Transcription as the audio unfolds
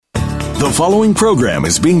The following program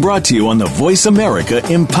is being brought to you on the Voice America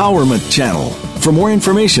Empowerment Channel. For more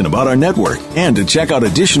information about our network and to check out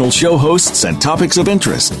additional show hosts and topics of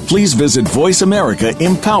interest, please visit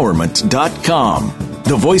voiceamericaempowerment.com.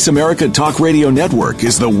 The Voice America Talk Radio Network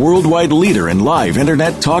is the worldwide leader in live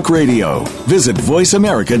Internet talk radio. Visit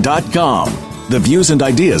voiceamerica.com. The views and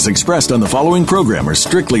ideas expressed on the following program are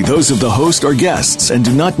strictly those of the host or guests and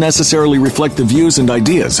do not necessarily reflect the views and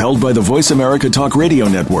ideas held by the Voice America Talk Radio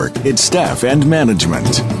Network, its staff, and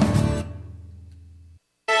management.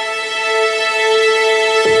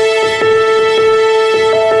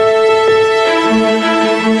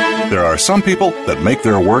 There are some people that make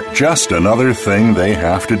their work just another thing they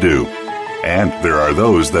have to do. And there are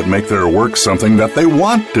those that make their work something that they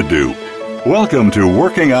want to do. Welcome to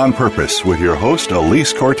Working on Purpose with your host,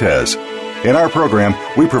 Elise Cortez. In our program,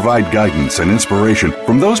 we provide guidance and inspiration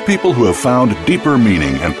from those people who have found deeper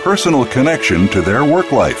meaning and personal connection to their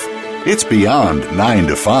work life. It's beyond 9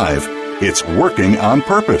 to 5. It's working on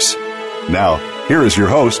purpose. Now, here is your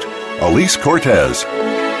host, Elise Cortez.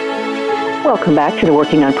 Welcome back to the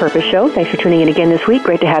Working on Purpose show. Thanks for tuning in again this week.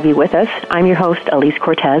 Great to have you with us. I'm your host, Elise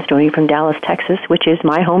Cortez, joining you from Dallas, Texas, which is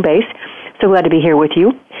my home base. So glad to be here with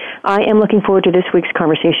you. I am looking forward to this week's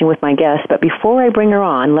conversation with my guest, but before I bring her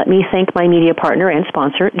on, let me thank my media partner and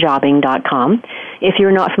sponsor, Jobbing.com. If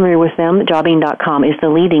you're not familiar with them, Jobbing.com is the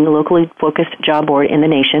leading locally focused job board in the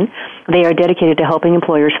nation. They are dedicated to helping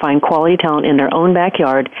employers find quality talent in their own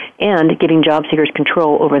backyard and giving job seekers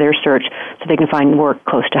control over their search so they can find work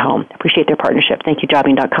close to home. Appreciate their partnership. Thank you,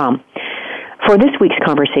 Jobbing.com. For this week's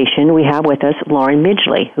conversation, we have with us Lauren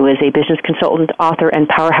Midgley, who is a business consultant, author, and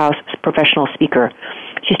powerhouse professional speaker.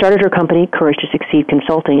 She started her company, Courage to Succeed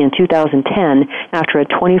Consulting, in 2010 after a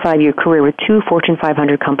 25-year career with 2 Fortune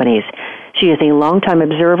 500 companies. She is a longtime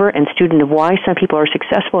observer and student of why some people are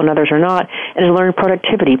successful and others are not, and has learned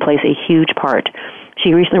productivity plays a huge part.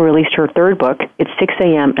 She recently released her third book, It's 6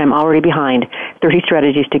 a.m. and I'm Already Behind, 30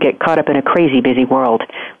 Strategies to Get Caught Up in a Crazy Busy World.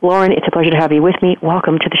 Lauren, it's a pleasure to have you with me.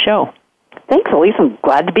 Welcome to the show. Thanks, Elise. I'm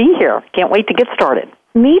glad to be here. Can't wait to get started.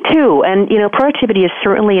 Me too. And, productivity is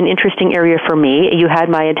certainly an interesting area for me. You had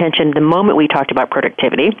my attention the moment we talked about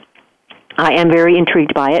productivity. I am very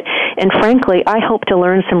intrigued by it. And frankly, I hope to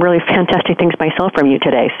learn some really fantastic things myself from you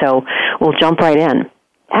today. So we'll jump right in.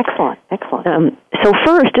 Excellent. So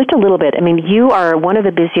first, just a little bit. You are one of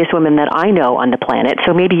the busiest women that I know on the planet.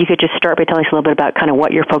 So maybe you could just start by telling us a little bit about kind of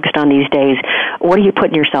what you're focused on these days. What are you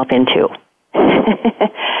putting yourself into?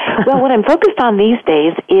 Well, what I'm focused on these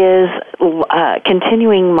days is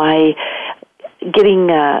continuing my getting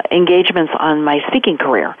engagements on my speaking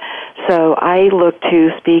career. So I look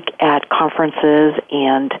to speak at conferences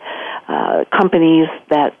and companies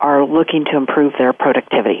that are looking to improve their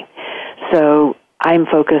productivity. So I'm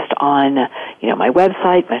focused on, my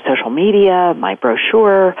website, my social media, my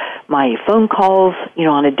brochure, my phone calls,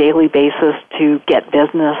 on a daily basis to get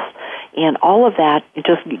business. And all of that is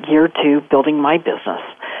just geared to building my business.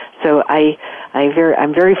 So I'm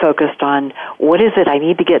very focused on what is it I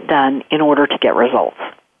need to get done in order to get results.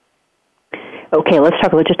 Okay, let's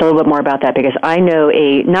talk just a little bit more about that, because I know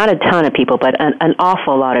not a ton of people, but an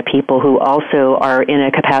awful lot of people who also are in a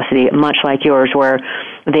capacity much like yours, where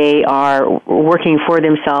they are working for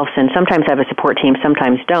themselves and sometimes have a support team,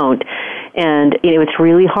 sometimes don't. And, it's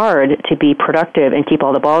really hard to be productive and keep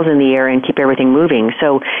all the balls in the air and keep everything moving.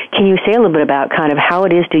 So can you say a little bit about kind of how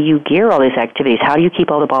it is do you gear all these activities? How do you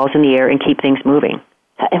keep all the balls in the air and keep things moving?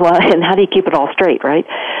 Well, and how do you keep it all straight, right?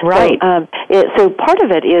 Right. So part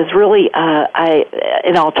of it is really,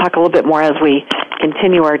 and I'll talk a little bit more as we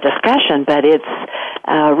continue our discussion, but it's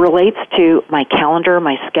relates to my calendar,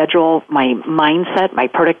 my schedule, my mindset, my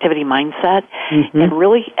productivity mindset, and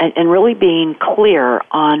really being clear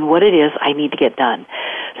on what it is I need to get done.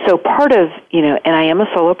 So part of, and I am a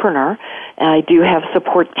solopreneur, and I do have a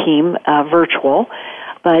support team, virtual,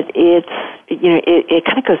 but it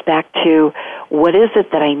kind of goes back to what is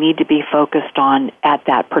it that I need to be focused on at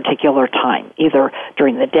that particular time, either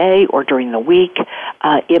during the day or during the week.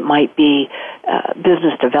 It might be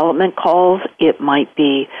business development calls. It might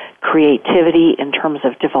be creativity in terms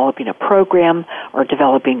of developing a program or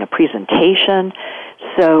developing a presentation.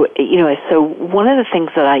 So, so one of the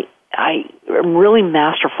things that I am really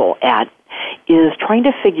masterful at is trying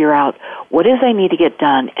to figure out what is I need to get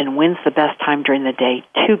done and when's the best time during the day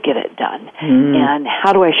to get it done. And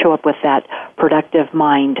how do I show up with that productive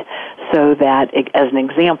mind so that, as an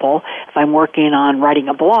example, if I'm working on writing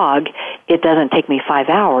a blog, it doesn't take me 5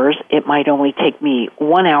 hours. It might only take me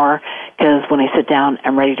 1 hour because when I sit down,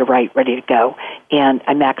 I'm ready to write, ready to go, and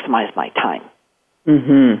I maximize my time.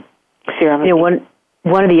 Mm-hmm.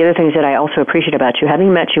 one of the other things that I also appreciate about you,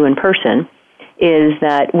 having met you in person, is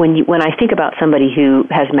that when I think about somebody who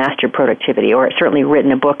has mastered productivity or certainly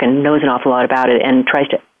written a book and knows an awful lot about it and tries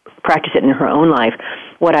to practice it in her own life,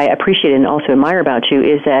 what I appreciate and also admire about you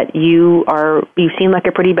is that you seem like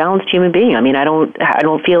a pretty balanced human being. I mean, I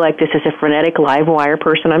don't feel like this is a frenetic live wire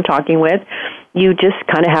person I'm talking with. You just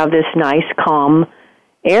kind of have this nice, calm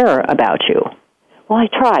air about you. Well, I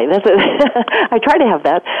try. I try to have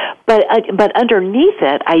that, but underneath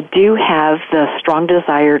it, I do have the strong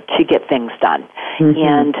desire to get things done,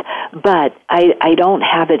 but I don't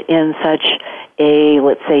have it in such a,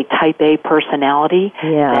 let's say, type A personality.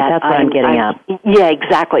 Yeah, that's what I'm getting at. Yeah,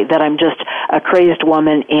 exactly. That I'm just a crazed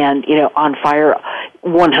woman and on fire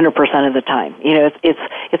 100% of the time.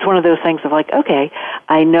 It's one of those things of like, okay,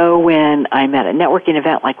 I know when I'm at a networking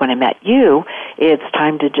event, like when I met you, it's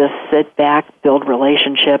time to just sit back, build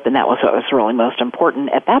relationship, and that was what was really most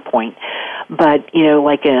important at that point. But,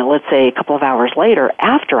 like let's say a couple of hours later,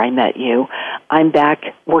 after I met you, I'm back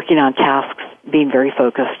working on tasks, being very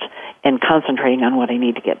focused, and concentrating on what I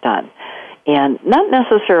need to get done. And not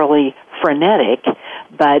necessarily frenetic,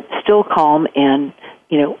 but still calm and,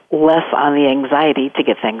 less on the anxiety to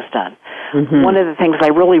get things done. Mm-hmm. One of the things I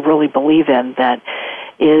really, really believe in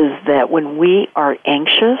is that when we are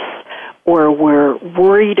anxious or we're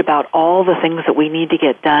worried about all the things that we need to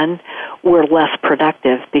get done, we're less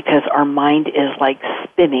productive because our mind is like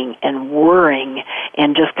spinning and whirring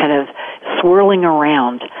and just kind of swirling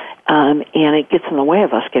around, and it gets in the way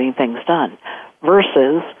of us getting things done.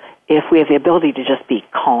 Versus if we have the ability to just be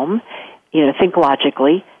calm, think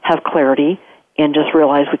logically, have clarity, and just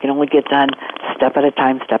realize we can only get done step at a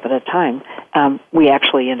time, we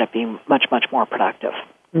actually end up being much, much more productive.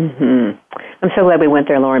 Mm-hmm. I'm so glad we went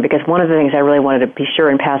there, Lauren, because one of the things I really wanted to be sure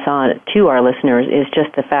and pass on to our listeners is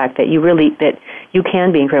just the fact that that you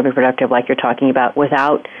can be incredibly productive like you're talking about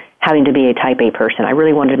without having to be a type A person. I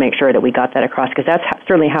really wanted to make sure that we got that across because that's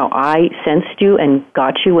certainly how I sensed you and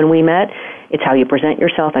got you when we met. It's how you present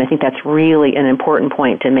yourself, and I think that's really an important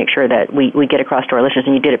point to make sure that we get across to our listeners,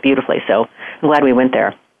 and you did it beautifully, so I'm glad we went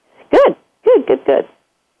there. Good.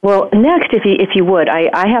 Well, next, if you would,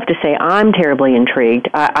 I have to say I'm terribly intrigued.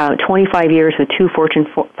 25 years with 2 Fortune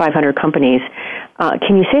 500 companies.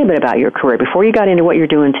 Can you say a bit about your career? Before you got into what you're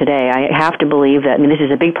doing today, I have to believe that, this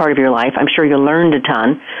is a big part of your life. I'm sure you learned a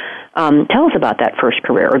ton. Tell us about that first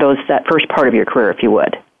career, or that first part of your career, if you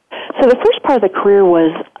would. So the first part of the career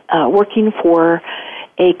was working for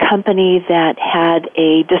a company that had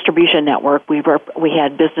a distribution network. We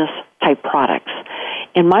had business-type products.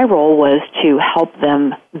 And my role was to help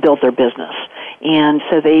them build their business. And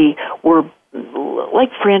so they were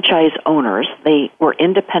like franchise owners. They were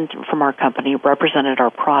independent from our company, represented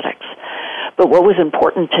our products. But what was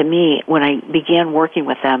important to me when I began working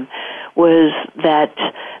with them was that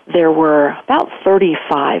there were about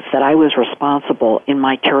 35 that I was responsible in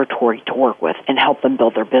my territory to work with and help them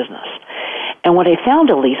build their business. And what I found,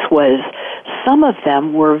 Elise, was some of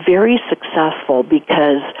them were very successful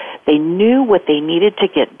because they knew what they needed to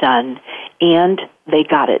get done and they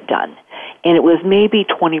got it done. And it was maybe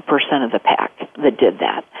 20% of the pack that did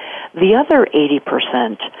that. The other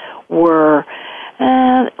 80% were,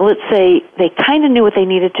 let's say, they kind of knew what they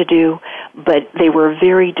needed to do, but they were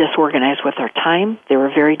very disorganized with their time. They were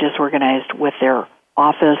very disorganized with their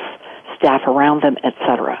office, staff around them,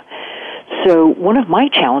 etc. So one of my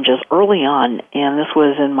challenges early on, and this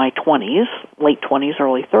was in my 20s, late 20s,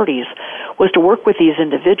 early 30s, was to work with these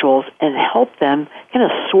individuals and help them kind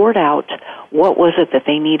of sort out what was it that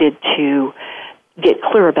they needed to get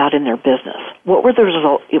clear about in their business. What were the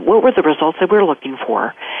results that we were looking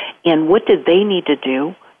for, and what did they need to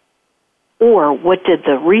do, or what did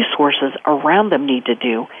the resources around them need to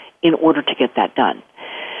do in order to get that done?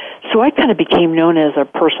 So I kind of became known as a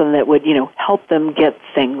person that would, help them get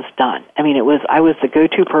things done. I was the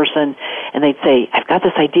go-to person, and they'd say, I've got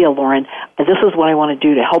this idea, Lauren, and this is what I want to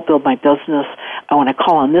do to help build my business. I want to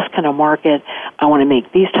call on this kind of market. I want to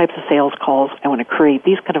make these types of sales calls. I want to create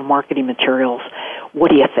these kind of marketing materials.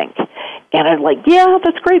 What do you think? And I'd like, yeah,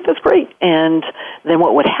 that's great. And then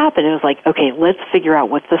what would happen is like, okay, let's figure out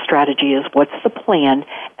what the strategy is. What's the plan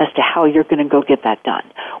as to how you're going to go get that done?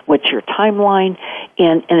 What's your timeline?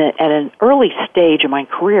 And at an early stage in my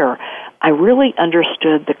career, I really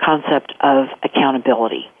understood the concept of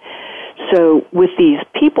accountability. So with these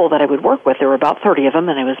people that I would work with, there were about 30 of them,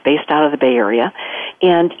 and I was based out of the Bay Area.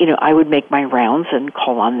 And, I would make my rounds and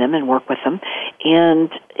call on them and work with them.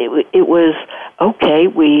 And it was, okay,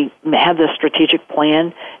 we had this strategic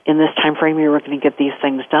plan. In this time frame, we were going to get these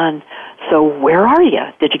things done. So where are you?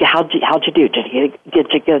 How'd you do? Did you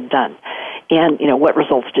get it done? And, what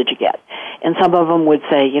results did you get? And some of them would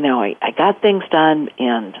say, I got things done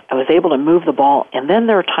and I was able to move the ball. And then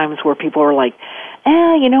there are times where people are like,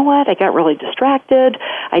 you know what? I got really distracted.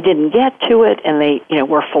 I didn't get to it. And they,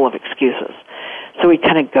 were full of excuses. So we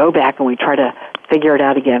kind of go back and we try to figure it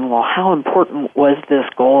out again. Well, how important was this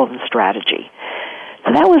goal and strategy?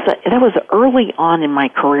 So that was early on in my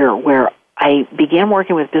career where I began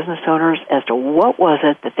working with business owners as to what was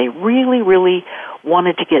it that they really, really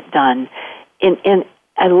wanted to get done. And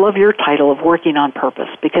I love your title of Working on Purpose,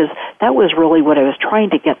 because that was really what I was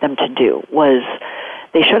trying to get them to do. Was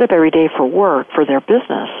they showed up every day for work for their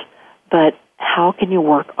business, but how can you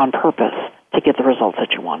work on purpose to get the results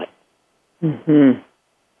that you wanted? Mm-hmm.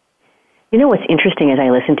 You know what's interesting as I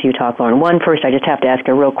listen to you talk, Lauren? One, first, I just have to ask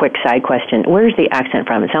a real quick side question. Where's the accent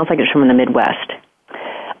from? It sounds like it's from the Midwest.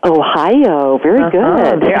 Ohio. Very good.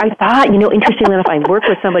 I thought, interestingly enough, I worked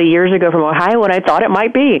with somebody years ago from Ohio, and I thought it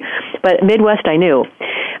might be. But Midwest, I knew.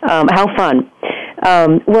 How fun.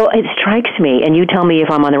 Well, it strikes me, and you tell me if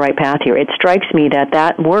I'm on the right path here, it strikes me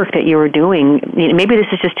that work that you were doing, maybe this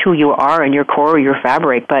is just who you are and your core or your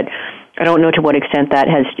fabric, but I don't know to what extent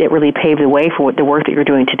it really paved the way for the work that you're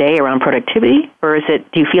doing today around productivity, or do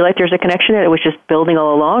you feel like there's a connection that it was just building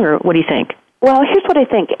all along, or what do you think? Well, here's what I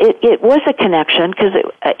think. It was a connection because,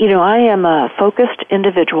 I am a focused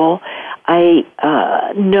individual. I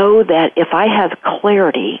know that if I have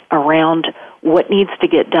clarity around what needs to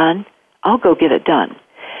get done, I'll go get it done.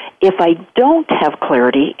 If I don't have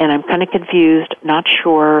clarity and I'm kind of confused, not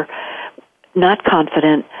sure, not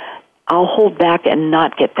confident, I'll hold back and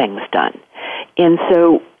not get things done. And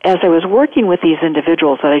so as I was working with these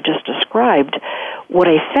individuals that I just described, what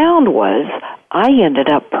I found was I ended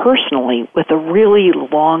up personally with a really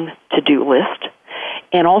long to-do list.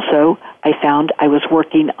 And also I found I was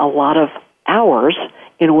working a lot of hours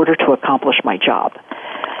in order to accomplish my job.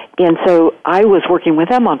 And so I was working with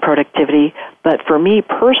them on productivity, but for me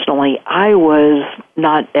personally, I was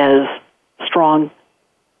not as strong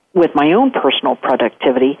with my own personal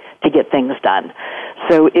productivity to get things done.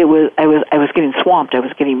 So I was getting swamped, I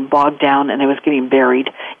was getting bogged down, and I was getting buried,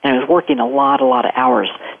 and I was working a lot of hours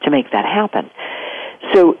to make that happen.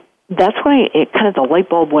 So that's when the light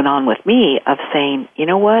bulb went on with me of saying, you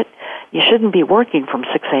know what, you shouldn't be working from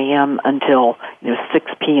 6 a.m. until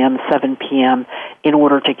 6 p.m., 7 p.m. in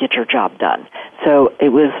order to get your job done. So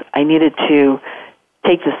I needed to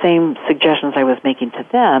take the same suggestions I was making to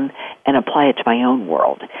them and apply it to my own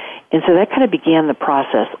world. And so that kind of began the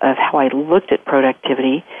process of how I looked at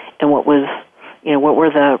productivity and what were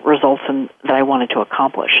the results that I wanted to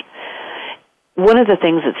accomplish. One of the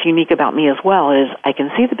things that's unique about me as well is I can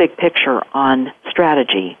see the big picture on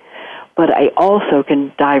strategy, but I also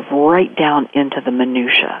can dive right down into the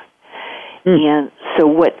minutia. And so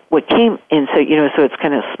what came, and so it's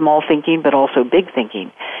kind of small thinking, but also big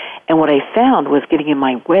thinking. And what I found was getting in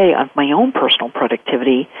my way of my own personal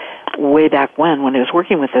productivity way back when I was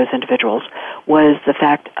working with those individuals was the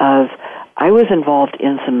fact of I was involved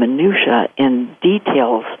in some minutia and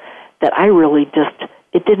details that I really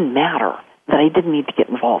it didn't matter, that I didn't need to get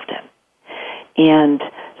involved in. And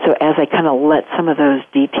so as I kind of let some of those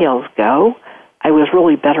details go, I was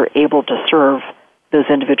really better able to serve those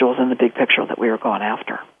individuals in the big picture that we were going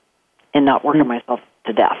after and not working myself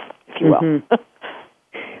to death, if you will. Mm-hmm.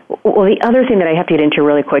 Well, the other thing that I have to get into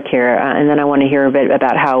really quick here, and then I want to hear a bit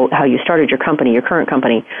about how you started your company, your current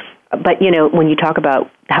company. But, when you talk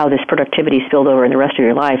about how this productivity spilled over in the rest of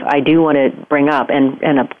your life, I do want to bring up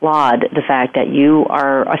and applaud the fact that you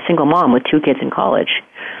are a single mom with 2 kids in college.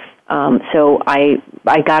 So I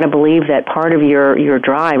got to believe that part of your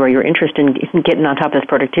drive or your interest in getting on top of this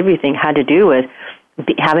productivity thing had to do with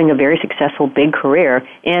having a very successful big career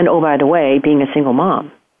and, oh, by the way, being a single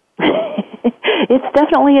mom. It's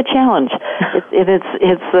definitely a challenge.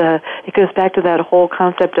 It goes back to that whole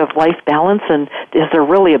concept of life balance, and is there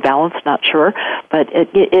really a balance? Not sure, but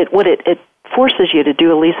what it forces you to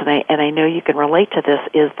do, Elise, and I know you can relate to this,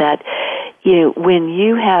 is that when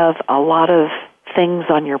you have a lot of things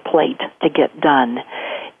on your plate to get done,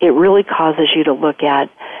 it really causes you to look at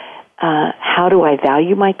how do I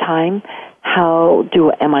value my time?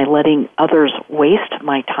 Am I letting others waste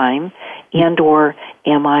my time, and or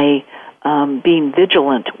am I being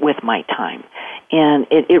vigilant with my time? And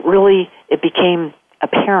it became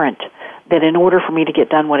apparent that in order for me to get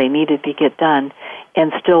done what I needed to get done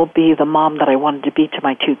and still be the mom that I wanted to be to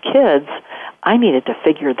my 2 kids, I needed to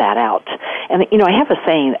figure that out. And, I have a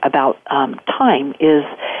saying about time is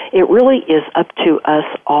it really is up to us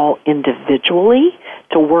all individually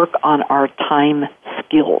to work on our time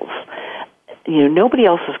skills. nobody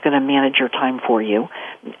else is going to manage your time for you.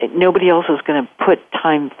 Nobody else is going to put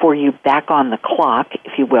time for you back on the clock,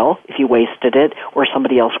 if you will, if you wasted it or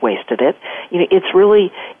somebody else wasted it.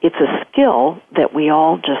 It's a skill that we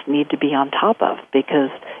all just need to be on top of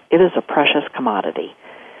because it is a precious commodity.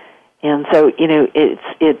 And so,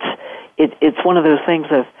 it's one of those things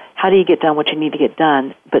of how do you get done what you need to get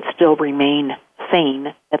done, but still remain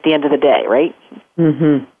sane at the end of the day, right?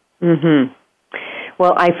 Mm-hmm. Mm-hmm.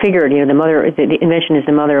 Well, I figured, the invention is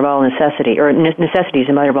the mother of all necessity, or necessity is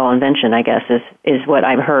the mother of all invention, I guess, is what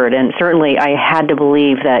I've heard. And certainly I had to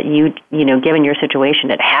believe that given your situation,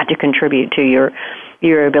 it had to contribute to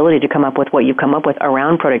your ability to come up with what you've come up with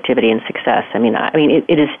around productivity and success.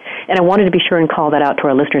 It is, and I wanted to be sure and call that out to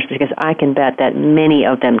our listeners because I can bet that many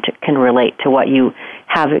of them can relate to what you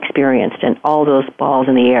have experienced and all those balls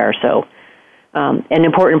in the air. So, an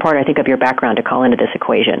important part, I think, of your background to call into this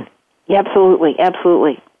equation. Yeah,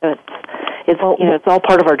 absolutely. It's all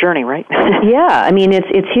part of our journey, right? Yeah,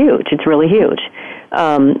 it's huge. It's really huge.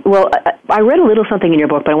 I read a little something in your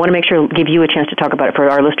book, but I want to make sure give you a chance to talk about it for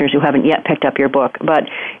our listeners who haven't yet picked up your book. But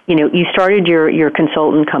you started your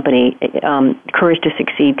consultant company, Courage to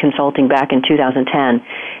Succeed Consulting, back in 2010,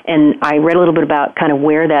 and I read a little bit about kind of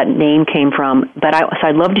where that name came from. But so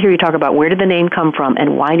I'd love to hear you talk about where did the name come from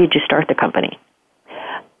and why did you start the company?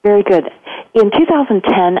 Very good. In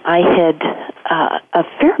 2010, I had a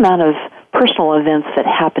fair amount of personal events that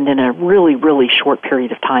happened in a really, really short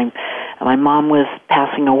period of time. My mom was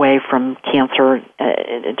passing away from cancer.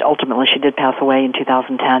 Ultimately, she did pass away in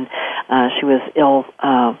 2010. She was ill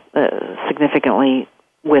significantly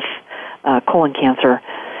with colon cancer.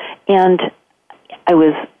 And I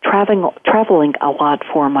was traveling a lot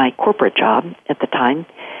for my corporate job at the time.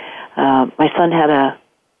 My son had a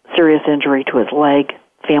serious injury to his leg.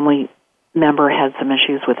 Family member had some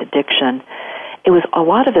issues with addiction. A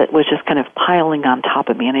lot of it was just kind of piling on top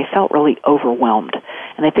of me, and I felt really overwhelmed.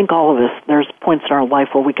 And I think all of us, there's points in our life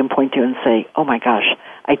where we can point to and say, oh my gosh,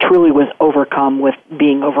 I truly was overcome with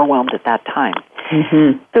being overwhelmed at that time.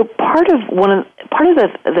 Mm-hmm. So part of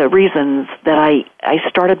the reasons that I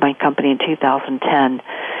started my company in 2010,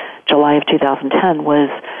 July of 2010, was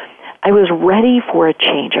I was ready for a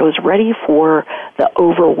change. I was ready for the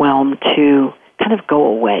overwhelm to kind of go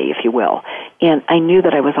away, if you will. And I knew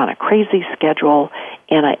that I was on a crazy schedule,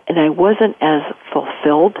 and I wasn't as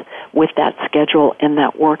fulfilled with that schedule and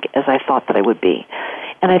that work as I thought that I would be.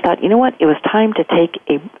 And I thought, you know what? It was time to take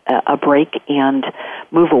a break and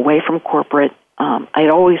move away from corporate. I had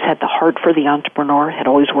always had the heart for the entrepreneur, had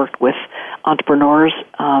always worked with entrepreneurs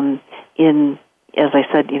in, as I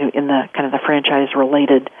said, in the kind of the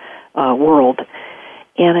franchise-related world.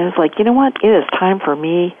 And I was like, you know what? It is time for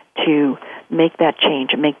me to make that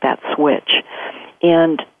change and make that switch.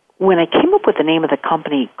 And when I came up with the name of the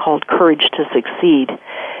company called Courage to Succeed,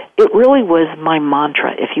 it really was my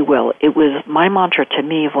mantra, if you will. It was my mantra to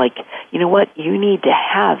me of like, you know what? You need to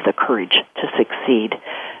have the courage to succeed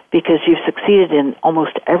because you've succeeded in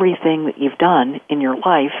almost everything that you've done in your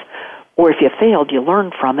life, or if you failed, you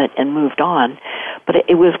learned from it and moved on. But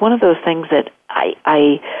it was one of those things that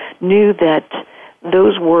I knew that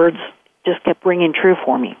those words just kept ringing true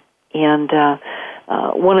for me. And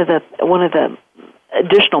one of the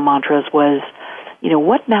additional mantras was,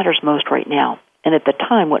 what matters most right now? And at the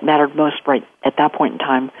time, what mattered most right at that point in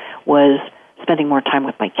time was spending more time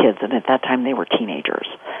with my kids. And at that time, they were teenagers.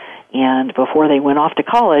 And before they went off to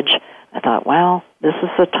college, I thought, well, this is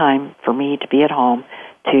the time for me to be at home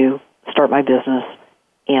to start my business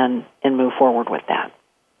and move forward with that.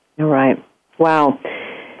 All right. Wow.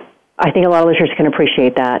 I think a lot of listeners can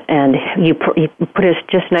appreciate that, and you put us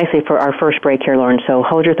just nicely for our first break here, Lauren, so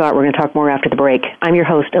hold your thought. We're going to talk more after the break. I'm your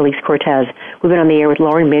host, Elise Cortez. We've been on the air with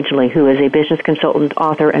Lauren Midgley, who is a business consultant,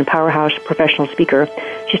 author, and powerhouse professional speaker.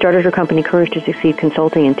 She started her company, Courage to Succeed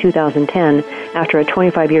Consulting, in 2010 after a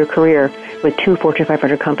 25-year career with 2 Fortune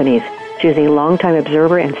 500 companies. She is a longtime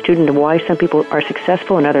observer and student of why some people are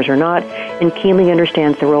successful and others are not, and keenly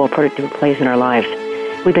understands the role productivity plays in our lives.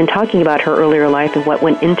 We've been talking about her earlier life and what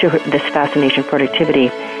went into this fascination with productivity.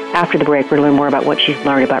 After the break, we're going to learn more about what she's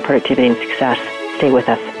learned about productivity and success. Stay with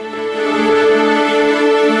us.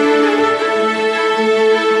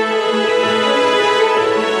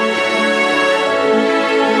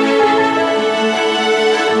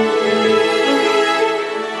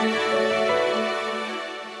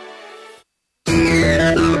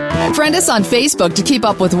 Friend us on Facebook to keep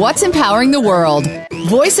up with what's empowering the world.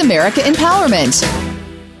 Voice America Empowerment.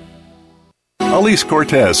 Elise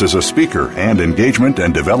Cortez is a speaker and engagement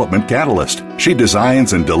and development catalyst. She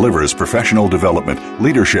designs and delivers professional development,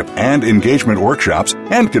 leadership, and engagement workshops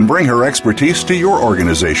and can bring her expertise to your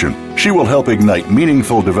organization. She will help ignite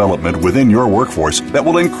meaningful development within your workforce that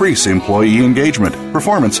will increase employee engagement,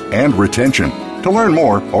 performance, and retention. To learn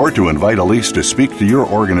more or to invite Elise to speak to your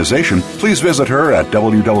organization, please visit her at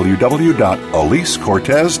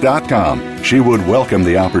www.elisecortez.com. She would welcome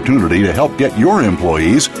the opportunity to help get your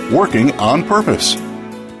employees working on purpose.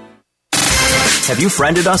 Have you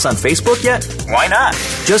friended us on Facebook yet? Why not?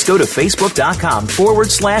 Just go to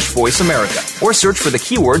facebook.com/Voice America or search for the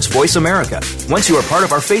keywords Voice America. Once you are part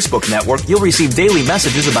of our Facebook network, you'll receive daily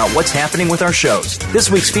messages about what's happening with our shows,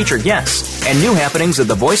 this week's featured guests, and new happenings of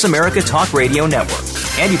the Voice America Talk Radio Network.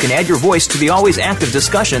 And you can add your voice to the always active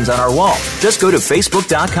discussions on our wall. Just go to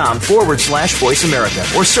facebook.com/Voice America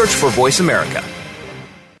or search for Voice America.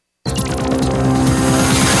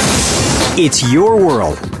 It's your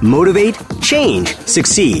world. Motivate, change,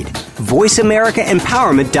 succeed.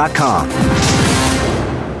 VoiceAmericaEmpowerment.com.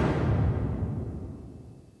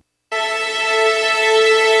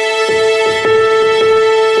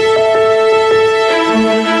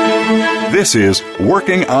 This is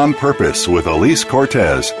Working on Purpose with Elise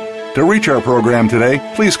Cortez. To reach our program today,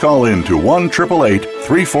 please call in to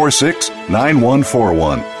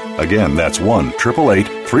 1-888-346-9141. Again, that's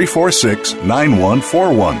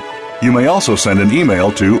 1-888-346-9141. You may also send an email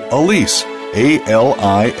to Elise,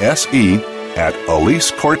 A-L-I-S-E, at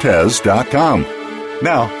EliseCortez.com.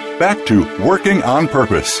 Now, back to Working on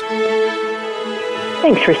Purpose.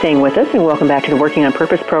 Thanks for staying with us, and welcome back to the Working on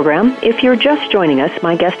Purpose program. If you're just joining us,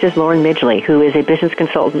 my guest is Lauren Midgley, who is a business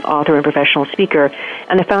consultant, author, and professional speaker,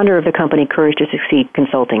 and the founder of the company Courage to Succeed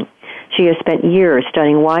Consulting. She has spent years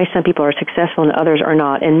studying why some people are successful and others are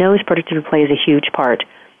not, and knows productivity plays a huge part.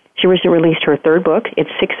 She recently released her third book.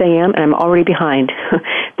 It's 6 a.m., and I'm already behind.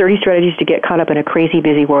 30 Strategies to Get Caught Up in a Crazy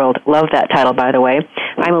Busy World. Love that title, by the way.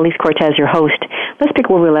 I'm Elise Cortez, your host. Let's pick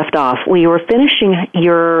where we left off. We were finishing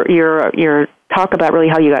your talk about really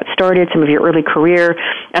how you got started, some of your early career,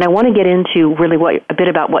 and I want to get into really a bit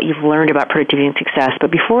about what you've learned about productivity and success.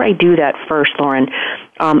 But before I do that first, Lauren,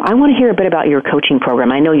 I want to hear a bit about your coaching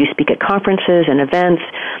program. I know you speak at conferences and events,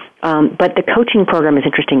 but the coaching program is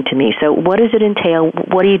interesting to me. So what does it entail?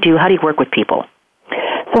 What do you do? How do you work with people?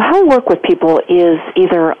 So how I work with people is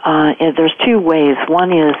either, there's two ways.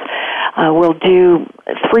 One is we'll do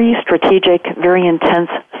 3 strategic, very intense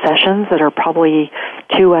sessions that are probably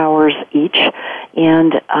 2 hours each.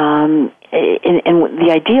 And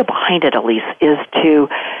the idea behind it, Elise, is to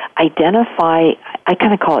identify, I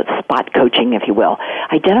kind of call it spot coaching, if you will.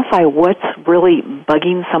 Identify what's really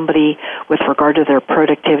bugging somebody with regard to their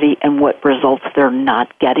productivity and what results they're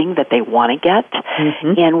not getting that they want to get.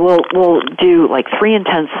 Mm-hmm. And we'll do like 3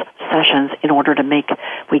 intense sessions in order to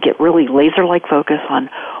we get really laser-like focus on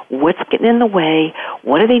what's getting in the way,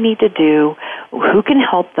 what do they need to do, who can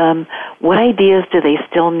help them, what ideas do they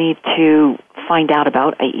still need to find out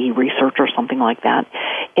about, i.e. research or something like that.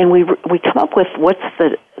 And we come up with what's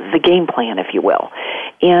the game plan, if you will.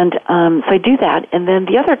 And so I do that. And then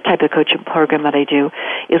the other type of coaching program that I do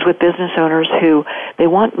is with business owners who they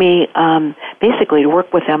want me basically to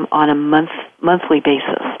work with them on a monthly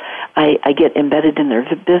basis. I get embedded in their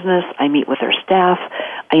business. I meet with their staff.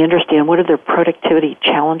 I understand what are their productivity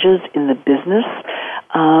challenges in the business.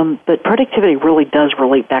 But productivity really does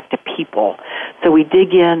relate back to people. So we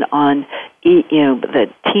dig in on the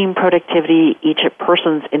team productivity, each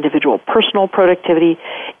person's individual personal productivity,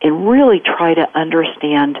 and really try to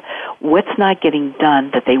understand what's not getting done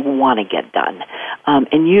that they want to get done.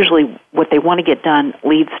 And usually what they want to get done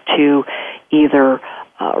leads to either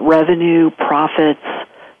revenue, profits,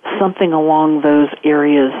 something along those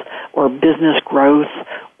areas, or business growth,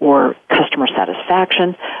 or customer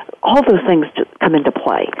satisfaction. All those things come into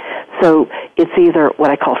play. So it's either what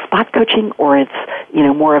I call spot coaching, or it's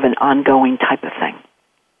more of an ongoing type of thing.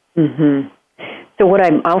 Mm-hmm. So what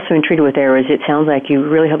I'm also intrigued with there is it sounds like you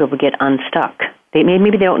really help people get unstuck. Maybe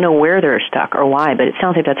they don't know where they're stuck or why, but it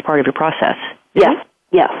sounds like that's part of your process. Yes.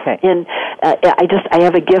 Yes, okay. And I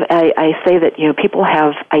say that people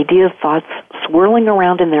have ideas, thoughts swirling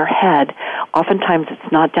around in their head. Oftentimes,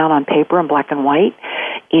 it's not down on paper in black and white.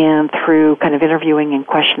 And through kind of interviewing and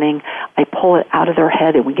questioning, I pull it out of their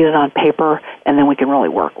head and we get it on paper, and then we can really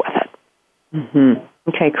work with it. Mm-hmm.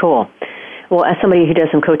 Okay, cool. Well, as somebody who does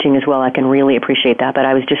some coaching as well, I can really appreciate that. But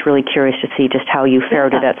I was just really curious to see just how you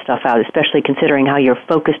ferreted that stuff out, especially considering how you're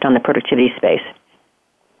focused on the productivity space.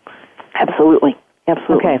 Absolutely.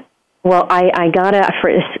 Absolutely. Okay. Well, I gotta,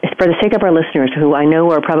 for the sake of our listeners, who I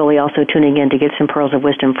know are probably also tuning in to get some pearls of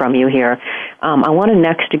wisdom from you here, I want to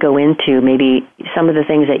next to go into maybe some of the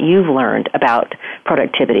things that you've learned about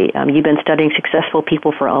productivity. You've been studying successful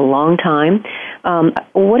people for a long time.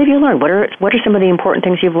 What have you learned? What are some of the important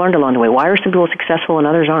things you've learned along the way? Why are some people successful and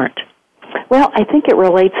others aren't? Well, I think it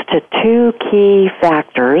relates to two key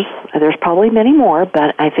factors. There's probably many more,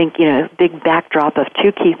 but I think, big backdrop of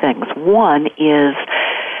two key things. One is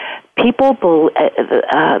people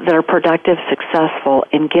that are productive, successful,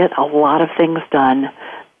 and get a lot of things done,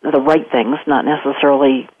 the right things, not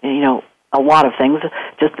necessarily, a lot of things,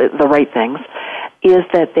 just the right things, is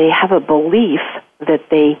that they have a belief that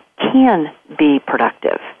they can be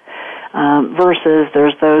productive. Versus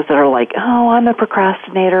there's those that are like, oh, I'm a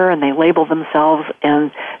procrastinator, and they label themselves,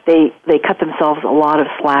 and they cut themselves a lot of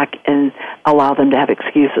slack and allow them to have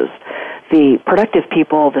excuses. The productive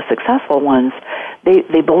people, the successful ones,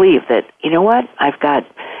 they believe that, you know what, I've got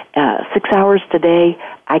 6 hours today,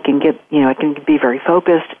 I can be very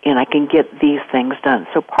focused, and I can get these things done.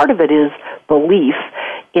 So part of it is belief,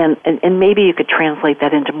 and maybe you could translate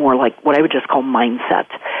that into more like what I would just call mindset.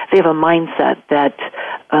 They have a mindset that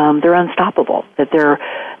they're unstoppable, that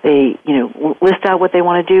they list out what they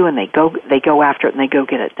want to do, and they go after it, and they go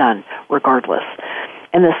get it done regardless.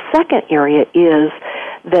 And the second area is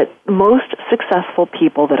that most successful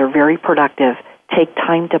people that are very productive take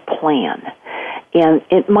time to plan. And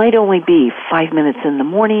it might only be 5 minutes in the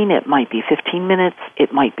morning, it might be 15 minutes,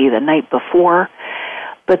 it might be the night before,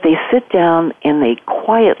 but they sit down and they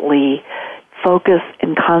quietly focus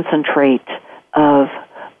and concentrate of,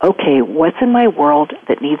 okay, what's in my world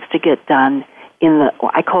that needs to get done in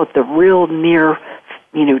I call it the real near,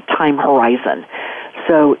 time horizon.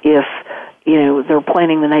 So if, they're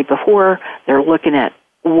planning the night before, they're looking at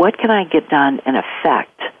what can I get done and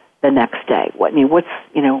affect the next day? When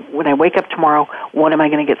I wake up tomorrow, what am I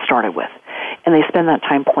going to get started with? And they spend that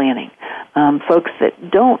time planning. Folks that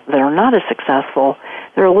are not as successful,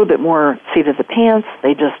 they're a little bit more seat of the pants.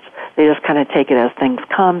 They just kind of take it as things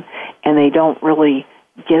come, and they don't really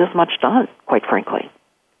get as much done, quite frankly.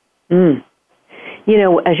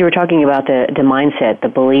 As you were talking about the mindset, the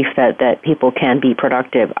belief that people can be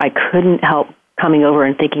productive, I couldn't help coming over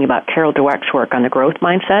and thinking about Carol Dweck's work on the growth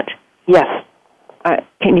mindset. Yes.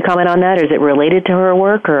 Can you comment on that? Is it related to her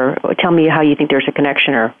work, or tell me how you think there's a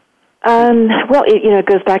connection? Or well, it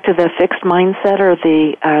goes back to the fixed mindset or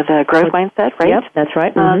the growth mindset, right? Yep, that's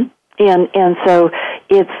right. Mm-hmm. And so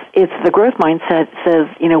it's the growth mindset says,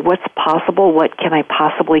 what's possible? What can I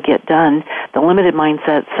possibly get done? The limited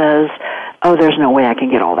mindset says, oh, there's no way I can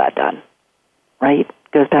get all that done. Right?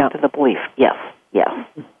 Goes back to the belief. Yes.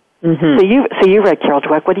 Mm-hmm. So you read Carol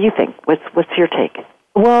Dweck. What do you think? What's your take?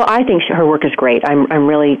 Well, I think her work is great. I'm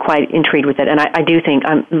really quite intrigued with it, and I do think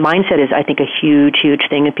mindset is, I think, a huge, huge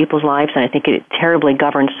thing in people's lives, and I think it terribly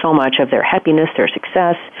governs so much of their happiness, their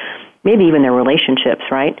success, maybe even their relationships,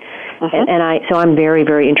 right? Mm-hmm. So I'm very,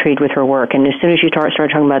 very intrigued with her work. And as soon as you started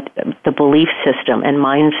talking about the belief system and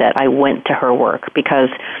mindset, I went to her work because,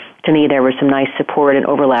 to me, there was some nice support and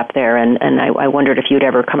overlap there, and I wondered if you'd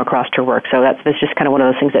ever come across her work. So that's just kind of one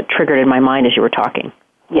of those things that triggered in my mind as you were talking.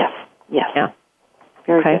 Yes. Yeah.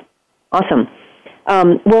 Very good. Awesome.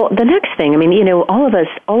 Well, the next thing, all of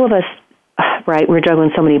us, right, we're juggling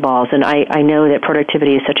so many balls, and I know that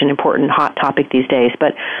productivity is such an important hot topic these days,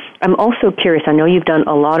 but I'm also curious. I know you've done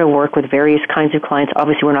a lot of work with various kinds of clients.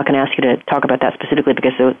 Obviously, we're not going to ask you to talk about that specifically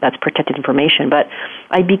because that's protected information, but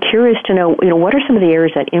I'd be curious to know, what are some of the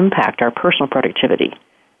areas that impact our personal productivity?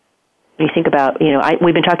 When you think about,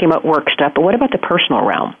 we've been talking about work stuff, but what about the personal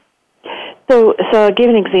realm? So I'll give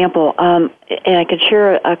an example, and I can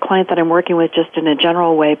share a client that I'm working with just in a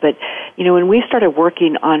general way, but, when we started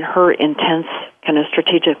working on her intense kind of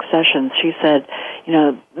strategic sessions, she said, she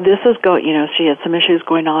had some issues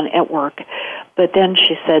going on at work, but then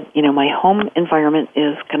she said, my home environment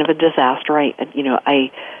is kind of a disaster.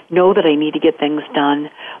 I know that I need to get things done,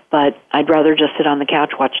 but I'd rather just sit on the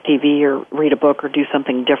couch, watch TV, or read a book, or do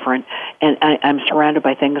something different, and I'm surrounded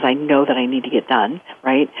by things I know that I need to get done,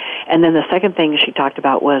 right? And then the second thing she talked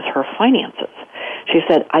about was her finances. She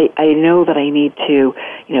said, I know that I need to,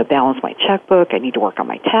 balance my checkbook, I need to work on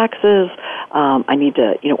my taxes, I need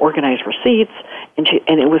to, organize receipts, and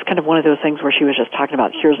it was kind of one of those things where she was just talking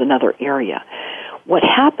about, here's another area. What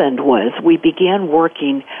happened was we began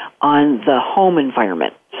working on the home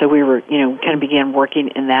environment. So we were, kind of began working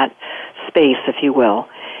in that space, if you will.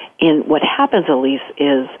 And what happens, Elise,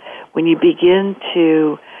 is when you begin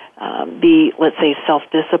to be, let's say,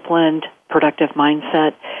 self-disciplined, productive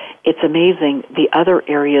mindset, it's amazing. The other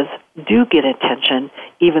areas do get attention,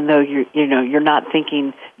 even though you're not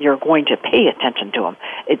thinking you're going to pay attention to them.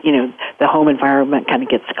 the home environment kind of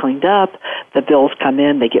gets cleaned up. The bills come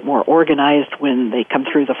in; they get more organized when they come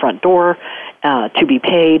through the front door to be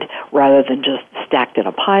paid, rather than just stacked in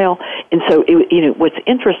a pile. And so, what's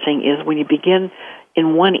interesting is when you begin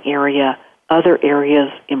in one area, other areas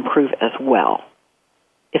improve as well.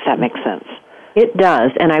 If that makes sense. It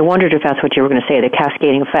does, and I wondered if that's what you were going to say, the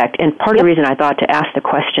cascading effect. And part of the reason I thought to ask the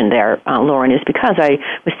question there, Lauren, is because I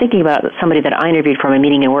was thinking about somebody that I interviewed from a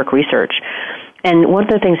Meaning and Work research. And one of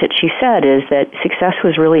the things that she said is that success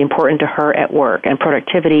was really important to her at work, and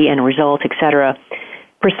productivity and results, et cetera,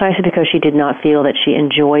 precisely because she did not feel that she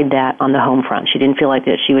enjoyed that on the home front. She didn't feel like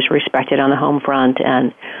that she was respected on the home front,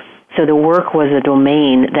 and so the work was a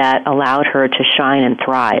domain that allowed her to shine and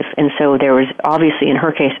thrive. And so there was obviously, in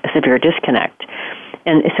her case, a severe disconnect.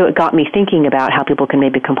 And so it got me thinking about how people can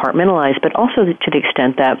maybe compartmentalize, but also to the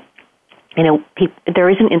extent that, there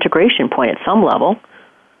is an integration point at some level.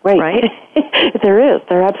 Right? There is.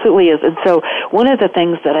 There absolutely is. And so one of the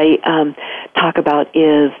things that I talk about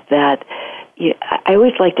is that I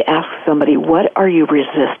always like to ask somebody, what are you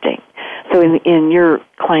resisting? So in your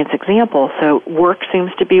client's example, so work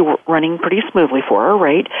seems to be running pretty smoothly for her,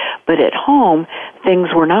 right? But at home, things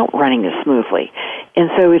were not running as smoothly. And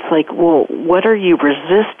so it's like, well, what are you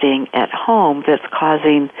resisting at home that's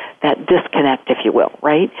causing that disconnect, if you will,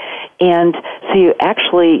 right? And so you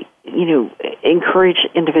actually, encourage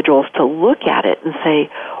individuals to look at it and say,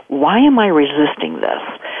 why am I resisting this?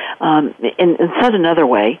 And said another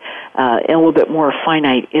way, and a little bit more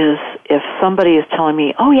finite, is if somebody is telling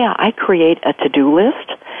me, oh yeah, I create a to-do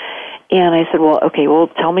list, and I said, well,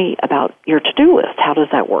 tell me about your to-do list. How does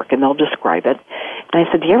that work? And they'll describe it. And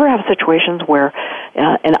I said, do you ever have situations where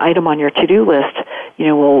an item on your to-do list,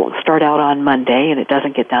 will start out on Monday and it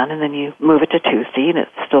doesn't get done, and then you move it to Tuesday and it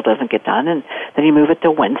still doesn't get done, and then you move it to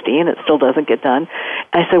Wednesday and it still doesn't get done?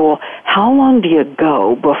 And I said, well, how long do you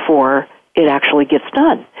go before it actually gets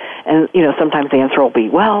done? And, sometimes the answer will be,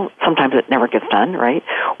 well, sometimes it never gets done, right?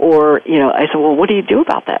 Or, I said, well, what do you do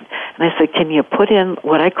about that? And I said, can you put in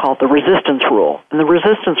what I call the resistance rule? And the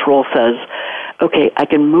resistance rule says, okay, I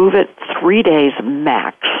can move it 3 days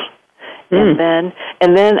max. And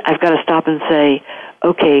then I've got to stop and say,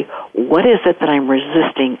 okay, what is it that I'm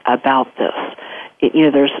resisting about this?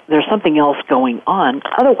 There's something else going on.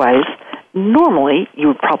 Otherwise, normally you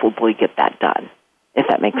would probably get that done, if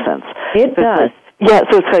that makes sense. It does. Yeah,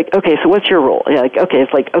 so it's like, okay, so what's your rule?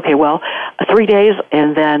 Well, 3 days,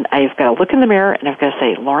 and then I've got to look in the mirror, and I've got to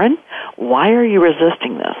say, Lauren, why are you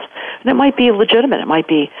resisting this? And it might be legitimate. It might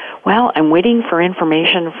be, well, I'm waiting for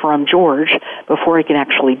information from George before I can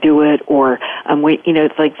actually do it, or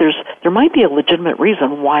it's like there might be a legitimate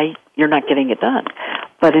reason why you're not getting it done.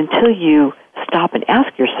 But until you stop and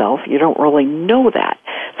ask yourself, you don't really know that.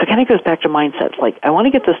 So it kind of goes back to mindset. It's like, I want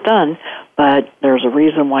to get this done, but there's a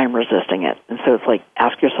reason why I'm resisting it. And so it's like,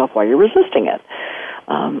 ask yourself why you're resisting it.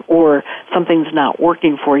 Or something's not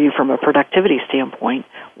working for you from a productivity standpoint,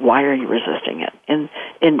 why are you resisting it?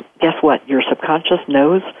 And guess what? Your subconscious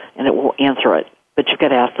knows, and it will answer it. But you've got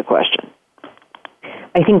to ask the question.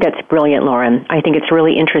 I think that's brilliant, Lauren. I think it's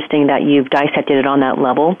really interesting that you've dissected it on that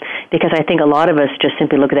level, because I think a lot of us just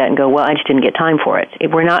simply look at that and go, well, I just didn't get time for it.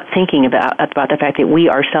 We're not thinking about the fact that we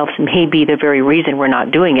ourselves may be the very reason we're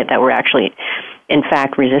not doing it, that we're actually, in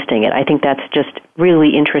fact, resisting it. I think that's just really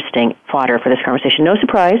interesting fodder for this conversation. No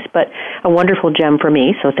surprise, but a wonderful gem for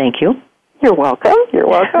me, so thank you. You're welcome.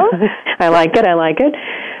 I like it.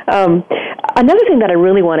 Another thing that I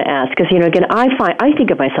really want to ask, because, again, I think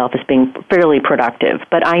of myself as being fairly productive,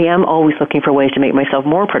 but I am always looking for ways to make myself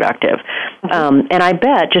more productive. And I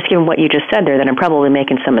bet, just given what you just said there, that I'm probably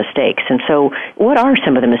making some mistakes. And so what are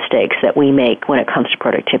some of the mistakes that we make when it comes to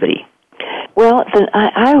productivity? Well,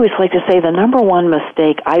 I always like to say the number one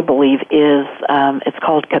mistake, I believe, is it's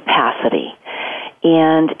called capacity.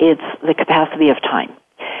 And it's the capacity of time.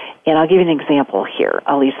 And I'll give you an example here,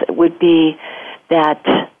 Elise. It would be that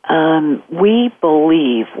we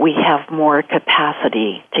believe we have more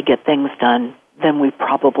capacity to get things done than we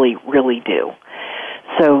probably really do.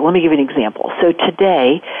 So let me give you an example. So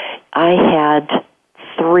today, I had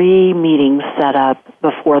 3 meetings set up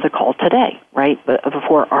before the call today, right,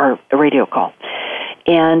 before our radio call.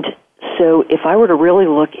 And so if I were to really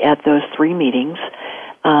look at those 3 meetings,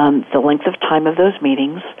 the length of time of those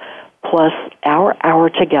meetings, plus our hour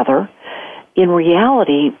together, in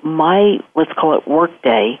reality, my, let's call it work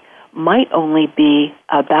day, might only be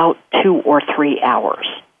about 2 or 3 hours,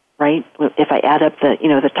 right? If I add up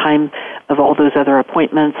the time of all those other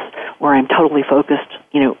appointments where I'm totally focused,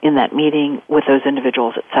 in that meeting with those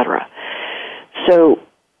individuals, et cetera. So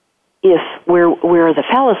if where the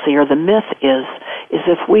fallacy or the myth is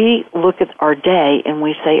if we look at our day and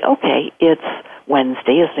we say, okay, it's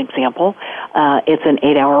Wednesday as an example, it's an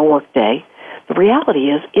 8-hour work day. The reality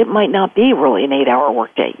is it might not be really an 8-hour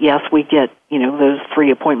work day. Yes, we get, those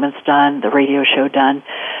 3 appointments done, the radio show done,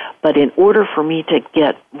 but in order for me to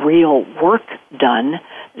get real work done,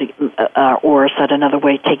 or said another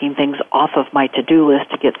way, taking things off of my to-do list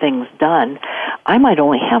to get things done, I might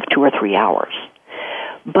only have 2 or 3 hours.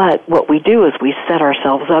 But what we do is we set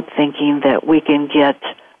ourselves up thinking that we can get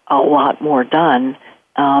a lot more done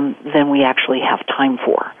than we actually have time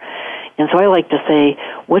for. And so I like to say,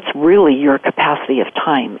 what's really your capacity of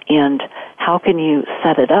time, and how can you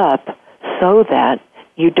set it up so that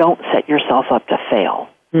you don't set yourself up to fail?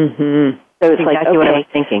 Mm-hmm. So it's exactly what I was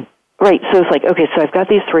thinking. Right, so it's like, okay, so I've got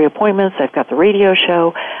these 3 appointments, I've got the radio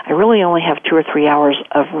show, I really only have 2 or 3 hours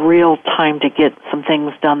of real time to get some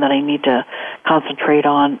things done that I need to concentrate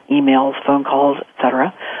on, emails, phone calls,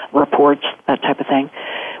 etc., reports, that type of thing.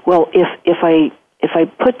 Well, if I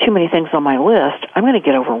put too many things on my list, I'm going to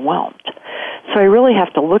get overwhelmed. So I really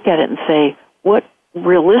have to look at it and say, what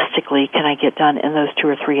realistically can I get done in those 2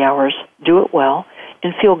 or 3 hours, do it well,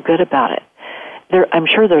 and feel good about it? I'm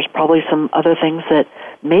sure there's probably some other things that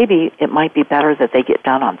maybe it might be better that they get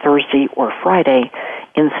done on Thursday or Friday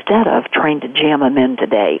instead of trying to jam them in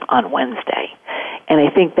today on Wednesday. And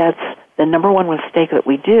I think that's the number one mistake that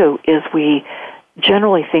we do is we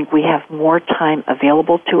generally think we have more time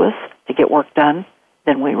available to us to get work done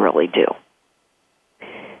than we really do.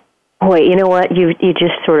 Boy, you know what? You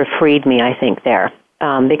just sort of freed me, I think, there.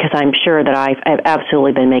 Because I'm sure that I've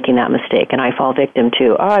absolutely been making that mistake, and I fall victim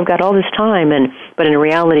to, I've got all this time, but in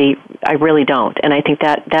reality, I really don't. And I think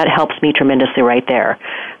that helps me tremendously right there.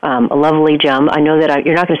 A lovely gem. I know that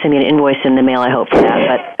you're not going to send me an invoice in the mail, I hope, for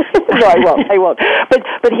that. But no, I won't. But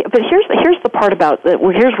here's the part about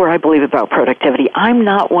here's where I believe about productivity. I'm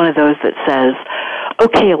not one of those that says,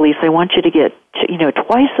 okay, Elise, I want you to get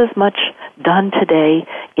twice as much done today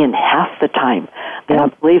in half the time. I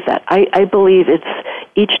don't believe that. I believe it's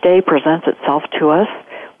each day presents itself to us.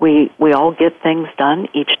 We all get things done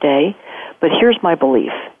each day. But here's my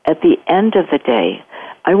belief. At the end of the day,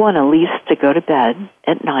 I want Elise to go to bed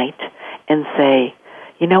at night and say,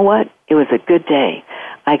 you know what? It was a good day.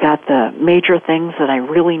 I got the major things that I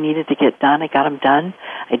really needed to get done. I got them done.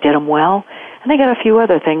 I did them well. And I got a few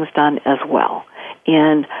other things done as well.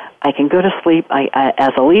 And I can go to sleep,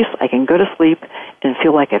 as Elise, I can go to sleep and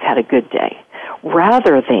feel like I've had a good day,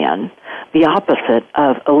 rather than the opposite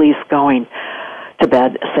of Elise going to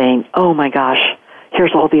bed saying, oh my gosh,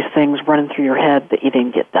 here's all these things running through your head that you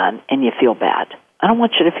didn't get done, and you feel bad. I don't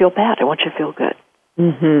want you to feel bad. I want you to feel good.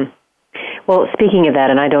 Mm-hmm. Well, speaking of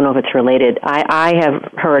that, and I don't know if it's related, I have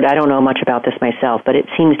heard, I don't know much about this myself, but it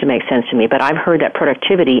seems to make sense to me, but I've heard that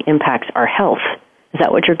productivity impacts our health. Is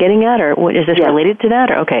that what you're getting at, or is this related to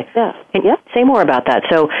that? Or, okay. Yes. Say more about that.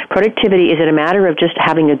 So productivity, is it a matter of just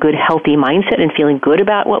having a good, healthy mindset and feeling good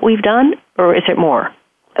about what we've done, or is it more?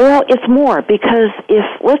 Well, it's more, because if,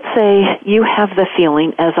 let's say, you have the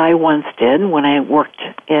feeling, as I once did when I worked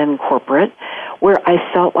in corporate, where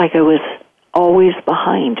I felt like I was always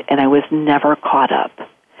behind and I was never caught up.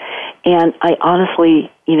 And I honestly,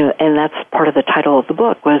 and that's part of the title of the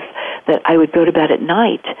book, was that I would go to bed at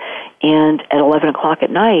night, and at 11 o'clock at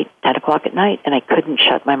night, 10 o'clock at night, and I couldn't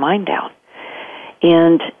shut my mind down.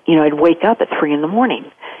 And, I'd wake up at 3 in the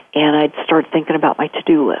morning, and I'd start thinking about my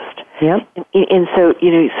to-do list. Yep. And so,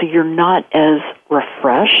 so you're not as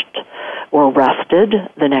refreshed or rested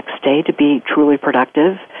the next day to be truly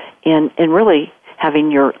productive and really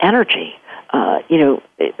having your energy,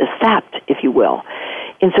 sapped, if you will.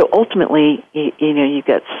 And so ultimately, you've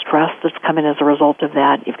got stress that's coming as a result of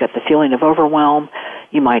that. You've got the feeling of overwhelm.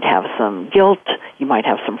 You might have some guilt. You might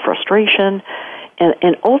have some frustration.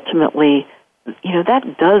 And ultimately,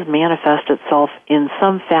 that does manifest itself in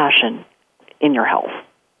some fashion in your health.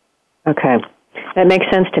 Okay. That makes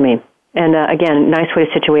sense to me. And again, nice way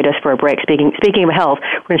to situate us for a break. Speaking of health,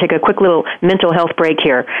 we're going to take a quick little mental health break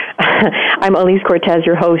here. I'm Elise Cortez,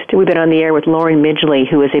 your host. We've been on the air with Lauren Midgley,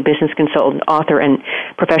 who is a business consultant, author, and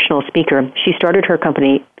professional speaker. She started her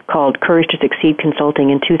company called Courage to Succeed Consulting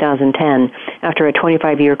in 2010 after a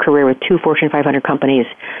 25-year career with 2 Fortune 500 companies.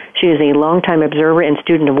 She is a longtime observer and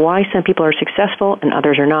student of why some people are successful and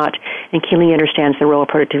others are not, and keenly understands the role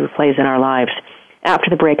productivity plays in our lives.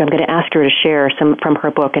 After the break, I'm going to ask her to share some from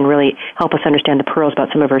her book and really help us understand the pearls about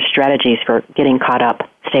some of her strategies for getting caught up.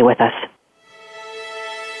 Stay with us.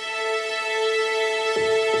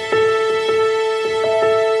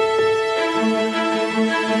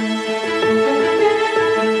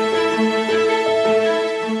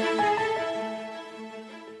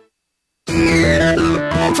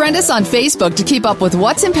 Friend us on Facebook to keep up with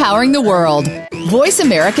what's empowering the world. Voice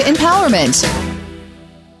America Empowerment.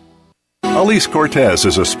 Elise Cortez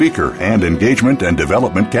is a speaker and engagement and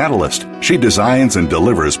development catalyst. She designs and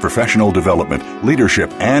delivers professional development,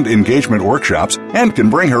 leadership, and engagement workshops and can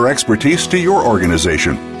bring her expertise to your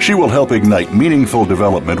organization. She will help ignite meaningful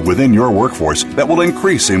development within your workforce that will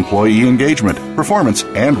increase employee engagement, performance,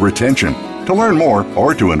 and retention. To learn more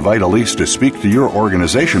or to invite Elise to speak to your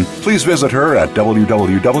organization, please visit her at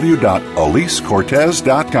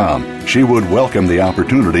www.elisecortez.com. She would welcome the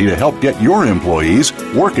opportunity to help get your employees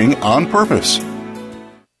working on purpose.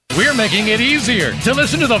 We're making it easier to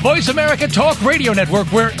listen to the Voice America Talk Radio Network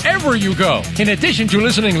wherever you go. In addition to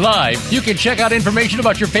listening live, you can check out information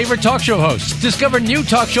about your favorite talk show hosts, discover new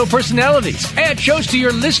talk show personalities, add shows to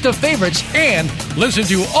your list of favorites, and listen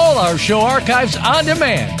to all our show archives on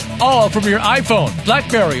demand. All from your iPhone,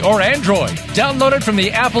 BlackBerry, or Android. Download it from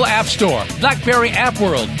the Apple App Store, BlackBerry App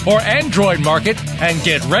World, or Android Market, and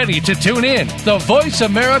get ready to tune in. The Voice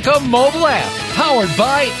America mobile app, powered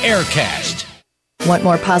by Aircast. Want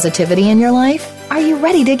more positivity in your life? Are you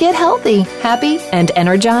ready to get healthy, happy, and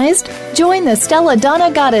energized? Join the Stella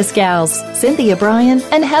Donna Goddess Gals, Cynthia Bryan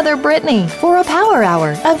and Heather Brittany, for a power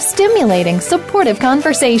hour of stimulating, supportive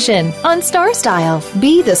conversation on Star Style.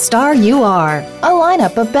 Be the star you are. A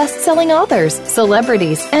lineup of best-selling authors,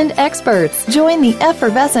 celebrities, and experts join the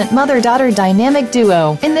effervescent mother-daughter dynamic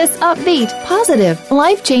duo in this upbeat, positive,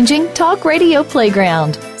 life-changing talk radio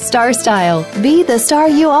playground. Star Style. Be the star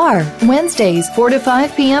you are. Wednesdays, 4 to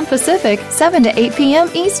 5 p.m. Pacific, 7 to 8 p.m.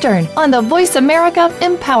 Eastern on the Voice America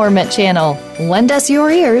Empowerment Channel. Lend us your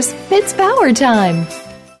ears. It's power time.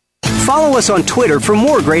 Follow us on Twitter for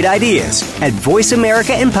more great ideas at Voice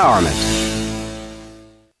America Empowerment.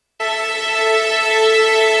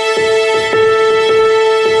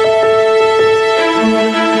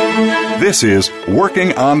 This is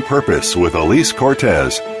Working on Purpose with Elise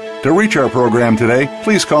Cortez. To reach our program today,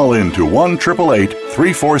 please call in to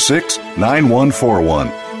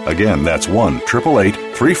 1-888-346-9141. Again, that's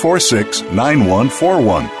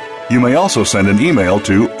 1-888-346-9141. You may also send an email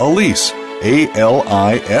to Elise,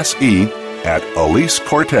 A-L-I-S-E, at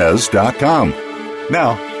EliseCortez.com.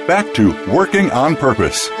 Now, back to Working on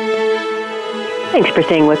Purpose. Thanks for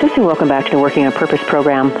staying with us, and welcome back to the Working on Purpose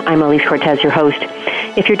program. I'm Elise Cortez, your host.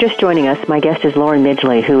 If you're just joining us, my guest is Lauren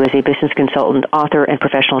Midgley, who is a business consultant, author, and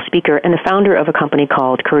professional speaker, and the founder of a company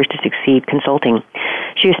called Courage to Succeed Consulting.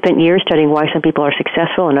 She has spent years studying why some people are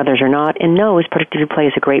successful and others are not, and knows productivity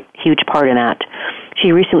plays a great, huge part in that.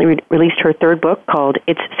 She recently released her third book called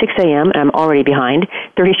It's 6 a.m. and I'm Already Behind,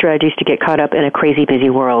 30 Strategies to Get Caught Up in a Crazy Busy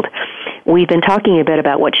World. We've been talking a bit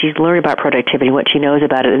about what she's learned about productivity, what she knows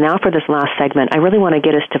about it, and now for this last segment, I really want to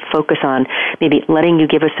get us to focus on maybe letting you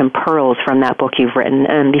give us some pearls from that book you've written.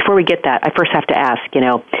 And before we get that, I first have to ask,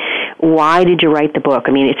 why did you write the book?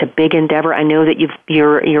 I mean, it's a big endeavor. I know that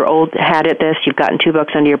you're old hat at this. You've gotten 2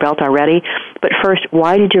 books under your belt already. But first,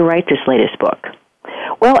 why did you write this latest book?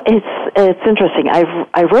 Well, it's interesting.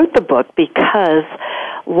 I wrote the book because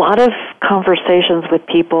a lot of conversations with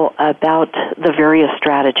people about the various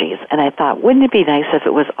strategies, and I thought, wouldn't it be nice if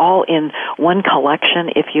it was all in one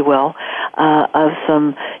collection, if you will, of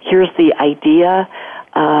some, here's the idea,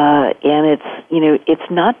 and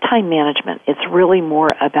it's not time management. It's really more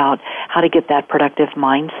about how to get that productive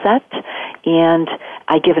mindset, and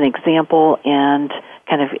I give an example and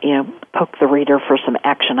kind of, poke the reader for some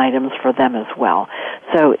action items for them as well.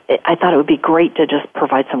 So I thought it would be great to just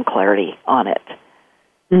provide some clarity on it.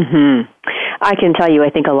 Mm-hmm. I can tell you, I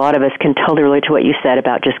think a lot of us can totally relate to what you said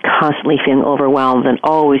about just constantly feeling overwhelmed and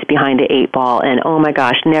always behind the 8 ball and, oh my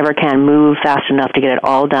gosh, never can move fast enough to get it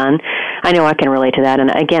all done. I know I can relate to that.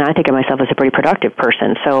 And again, I think of myself as a pretty productive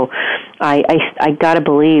person. So I got to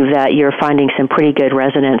believe that you're finding some pretty good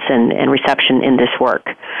resonance and reception in this work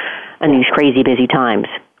in these crazy busy times.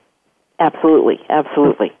 Absolutely.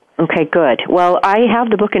 Okay, good. Well, I have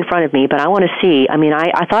the book in front of me, but I want to see, I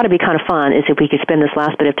thought it'd be kind of fun is if we could spend this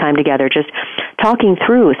last bit of time together just talking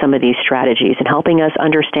through some of these strategies and helping us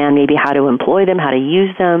understand maybe how to employ them, how to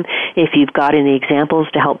use them, if you've got any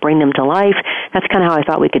examples to help bring them to life. That's kind of how I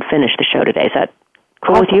thought we could finish the show today. Is that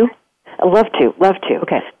cool with you? Love to.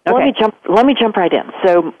 Okay. Let me jump right in.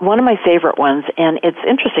 So one of my favorite ones, and it's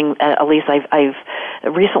interesting, Elise, I've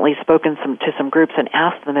recently spoken to some groups and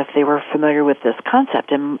asked them if they were familiar with this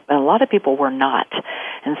concept, and a lot of people were not.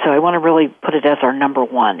 And so I want to really put it as our number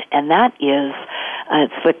one, and that is,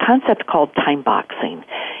 it's the concept called time boxing,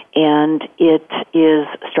 and it is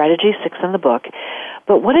strategy 6 in the book.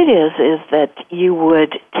 But what it is that you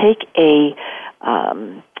would take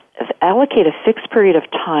allocate a fixed period of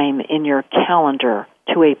time in your calendar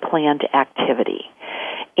to a planned activity.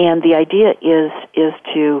 And the idea is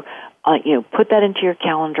to put that into your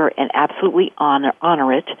calendar and absolutely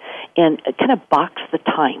honor it, and kind of box the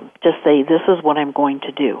time. Just say, this is what I'm going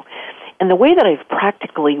to do. And the way that I've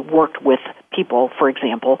practically worked with people, for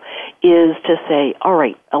example, is to say, all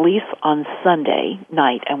right, Elise, on Sunday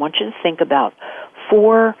night, I want you to think about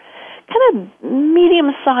 4 kind of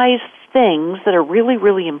medium-sized things that are really,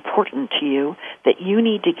 really important to you that you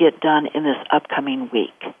need to get done in this upcoming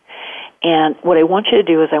week. And what I want you to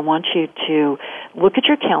do is I want you to look at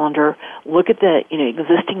your calendar, look at the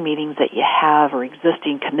existing meetings that you have or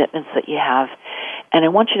existing commitments that you have, and I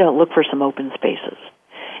want you to look for some open spaces.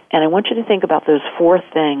 And I want you to think about those 4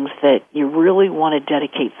 things that you really want to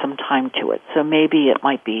dedicate some time to it. So maybe it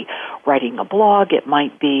might be writing a blog. It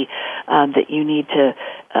might be that you need to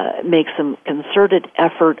make some concerted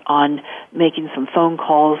effort on making some phone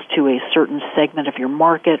calls to a certain segment of your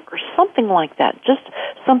market or something like that. Just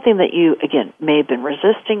something that you, again, may have been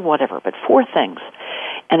resisting, whatever, but 4 things.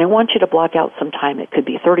 And I want you to block out some time. It could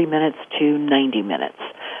be 30 minutes to 90 minutes,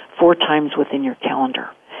 4 times within your calendar.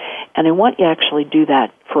 And I want you to actually do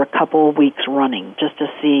that for a couple of weeks running just to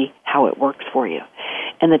see how it works for you.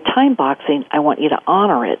 And the time boxing, I want you to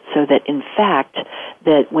honor it so that, in fact,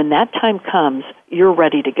 that when that time comes, you're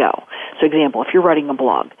ready to go. So, example, if you're writing a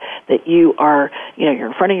blog, that you are, you're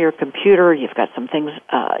in front of your computer, you've got some things,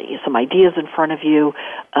 some ideas in front of you,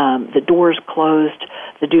 the door's closed,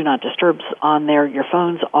 the do not disturb's on there, your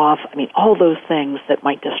phone's off, all those things that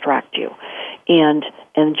might distract you. And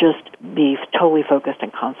just be totally focused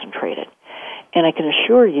and concentrated. And I can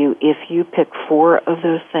assure you, if you pick 4 of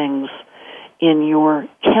those things in your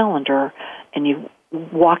calendar and you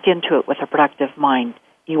walk into it with a productive mind,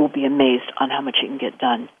 you will be amazed on how much you can get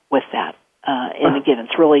done with that. And again,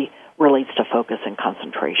 it's really relates to focus and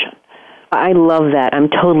concentration. I love that. I'm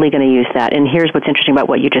totally going to use that. And here's what's interesting about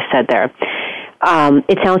what you just said there.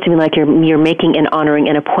 It sounds to me like you're making and honoring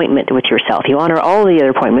an appointment with yourself. You honor all the other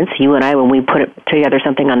appointments. You and I, when we put together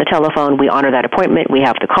something on the telephone, we honor that appointment. We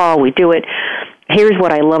have the call. We do it. Here's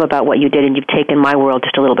what I love about what you did, and you've taken my world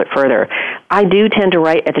just a little bit further. I do tend to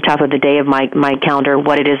write at the top of the day of my calendar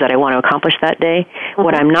what it is that I want to accomplish that day. Mm-hmm.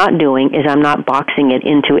 What I'm not doing is I'm not boxing it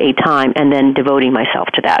into a time and then devoting myself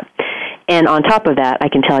to that. And on top of that, I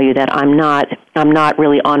can tell you that I'm not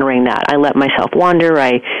really honoring that. I let myself wander.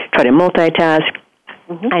 I try to multitask.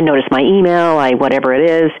 Mm-hmm. I notice my email, whatever it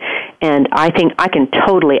is, and I think I can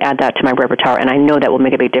totally add that to my repertoire, and I know that will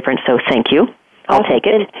make a big difference, so thank you. I'll take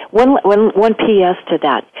it. And one P.S. to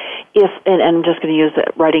that, and I'm just going to use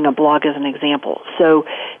writing a blog as an example. So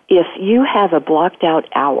if you have a blocked out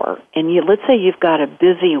hour, and let's say you've got a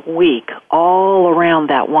busy week all around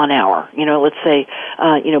that 1 hour, let's say,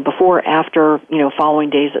 before, after, following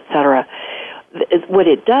days, et cetera, what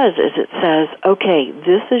it does is it says, okay,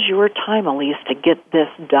 this is your time, Elise, to get this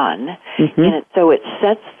done. Mm-hmm. And so it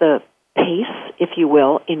sets the pace, if you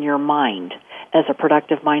will, in your mind as a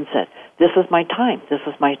productive mindset. This is my time. This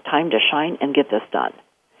is my time to shine and get this done.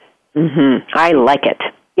 Mm-hmm. I like it.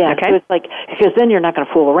 Yeah, okay. So it's like, because then you're not going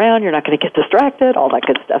to fool around, you're not going to get distracted, all that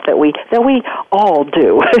good stuff that we all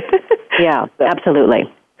do. Yeah, so.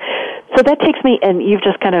 Absolutely. So that takes me, and you've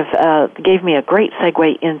just kind of gave me a great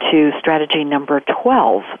segue into strategy number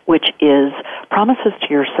 12, which is promises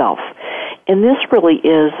to yourself. And this really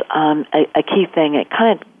is a key thing. It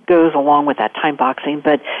kind of goes along with that time boxing,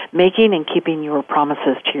 but making and keeping your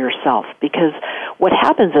promises to yourself. Because what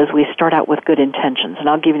happens is we start out with good intentions. And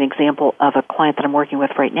I'll give you an example of a client that I'm working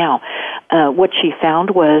with right now. What she found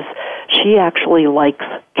was she actually likes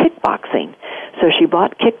kickboxing. So she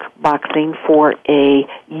bought kickboxing for a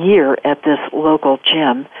year at this local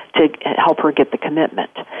gym to help her get the commitment.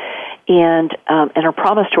 And her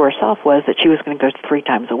promise to herself was that she was going to go 3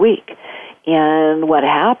 times a week. And what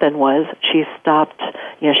happened was she stopped,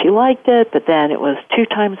 she liked it, but then it was 2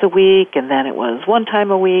 times a week, and then it was 1 time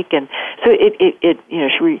a week, and so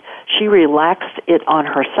she relaxed it on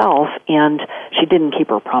herself, and she didn't keep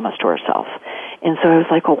her promise to herself. And so I was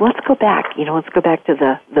like, well, let's go back, let's go back to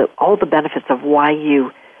the all the benefits of why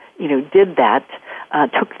you did that,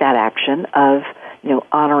 took that action of,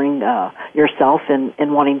 honoring yourself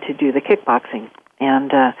and wanting to do the kickboxing.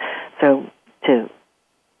 And so to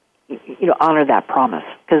honor that promise,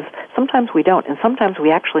 because sometimes we don't, and sometimes we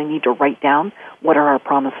actually need to write down what are our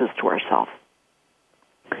promises to ourselves.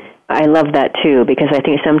 I love that too, because I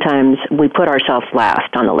think sometimes we put ourselves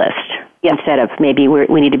last on the list. Yep. Instead of maybe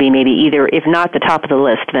we need to be maybe either, if not the top of the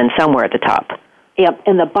list, then somewhere at the top. Yep,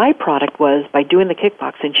 and the byproduct was, by doing the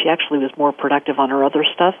kickboxing, she actually was more productive on her other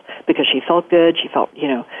stuff because she felt good. She felt, she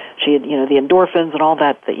had, the endorphins and all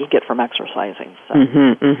that you get from exercising. So.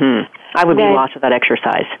 Mm-hmm, mm-hmm. I would be lost without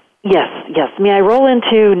exercise. Yes. I mean, I roll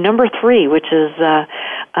into number 3, which is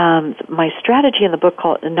my strategy in the book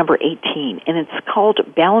called number 18, and it's called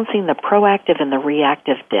Balancing the Proactive and the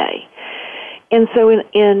Reactive Day. And so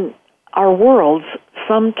in our worlds,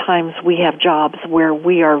 sometimes we have jobs where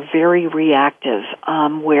we are very reactive,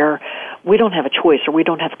 where we don't have a choice or we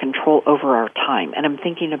don't have control over our time. And I'm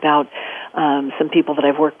thinking about some people that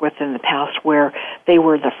I've worked with in the past where they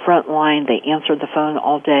were the front line, they answered the phone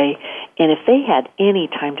all day, and if they had any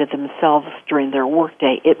time to themselves during their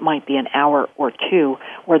workday, it might be an hour or 2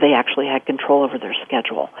 where they actually had control over their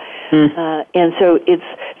schedule. And so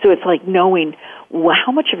it's like knowing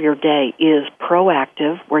how much of your day is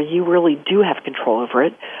proactive, where you really do have control over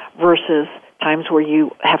it, versus times where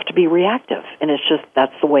you have to be reactive, and it's just,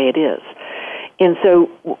 that's the way it is. And so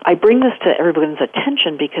I bring this to everyone's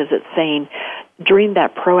attention because it's saying during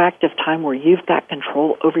that proactive time where you've got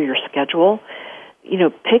control over your schedule,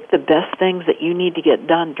 pick the best things that you need to get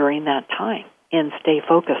done during that time and stay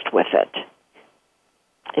focused with it.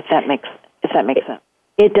 If that makes sense.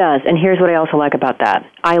 It does, and here's what I also like about that.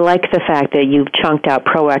 I like the fact that you've chunked out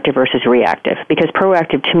proactive versus reactive, because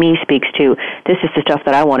proactive to me speaks to this is the stuff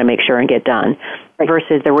that I want to make sure and get done,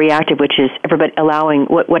 versus the reactive, which is everybody allowing,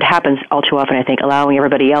 what happens all too often, I think, allowing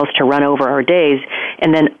everybody else to run over our days,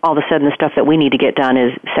 and then all of a sudden the stuff that we need to get done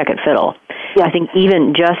is second fiddle. Yeah. I think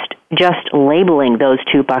even just labeling those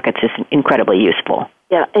two buckets is incredibly useful.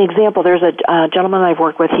 Yeah, an example, there's a gentleman I've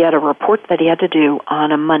worked with, he had a report that he had to do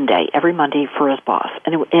on a Monday, every Monday for his boss.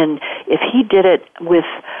 And if he did it with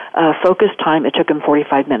focused time, it took him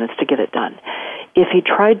 45 minutes to get it done. If he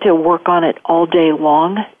tried to work on it all day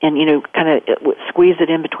long and, kind of squeeze it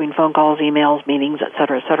in between phone calls, emails, meetings, et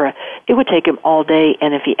cetera, it would take him all day.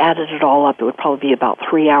 And if he added it all up, it would probably be about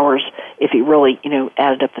 3 hours if he really,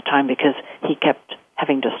 added up the time, because he kept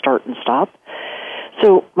having to start and stop.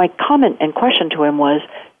 So my comment and question to him was,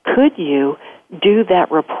 could you do that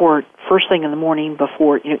report first thing in the morning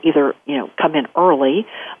before, either, come in early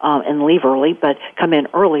and leave early, but come in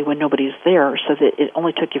early when nobody's there so that it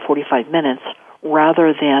only took you 45 minutes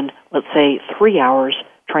rather than, let's say, 3 hours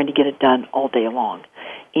trying to get it done all day long.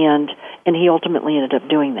 And he ultimately ended up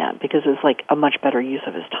doing that because it was like a much better use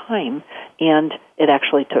of his time, and it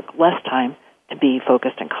actually took less time to be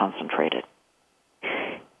focused and concentrated.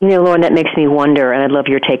 Lauren, that makes me wonder, and I'd love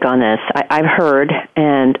your take on this. I've heard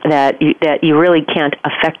that you really can't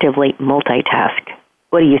effectively multitask.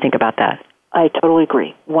 What do you think about that? I totally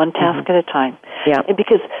agree. One task at a time. Yeah. And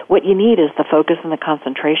because what you need is the focus and the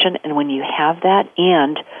concentration, and when you have that,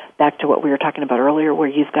 and back to what we were talking about earlier, where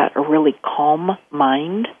you've got a really calm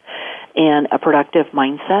mind and a productive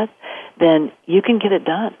mindset, then you can get it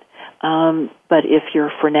done. But if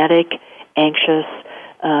you're frenetic, anxious,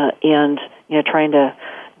 and trying to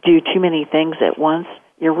do too many things at once,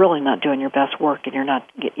 you're really not doing your best work, and you're not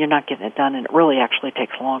getting it done, and it really actually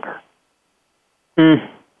takes longer.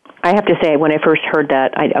 I have to say, when I first heard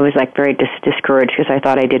that, I was like very discouraged because I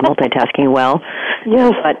thought I did multitasking well.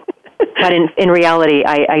 Yes. But in reality,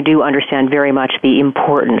 I do understand very much the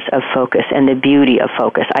importance of focus and the beauty of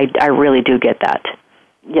focus. I really do get that.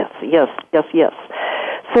 Yes.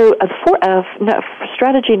 So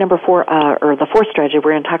strategy number 4, or the fourth strategy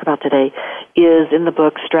we're going to talk about today, is in the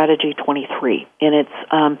book Strategy 23, and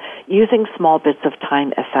it's using small bits of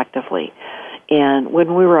time effectively. And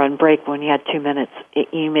when we were on break, when you had 2 minutes,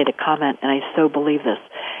 you made a comment, and I so believe this.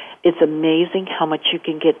 It's amazing how much you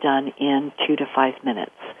can get done in 2 to 5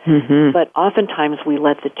 minutes. Mm-hmm. But oftentimes we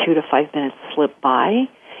let the 2 to 5 minutes slip by,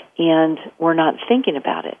 and we're not thinking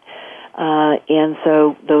about it. And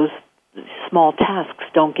so those small tasks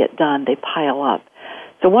don't get done. They pile up.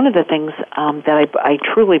 So one of the things that I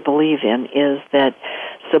truly believe in is that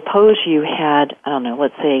suppose you had,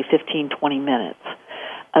 let's say 15, 20 minutes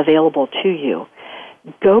available to you.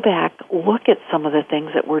 Go back, look at some of the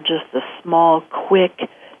things that were just the small, quick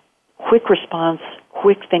response,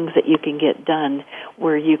 quick things that you can get done,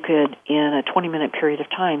 where you could, in a 20-minute period of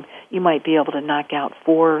time, you might be able to knock out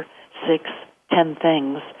 4, 6, 10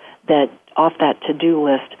 things that off that to-do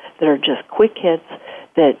list that are just quick hits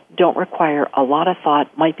that don't require a lot of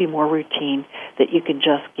thought, might be more routine, that you can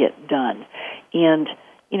just get done. And,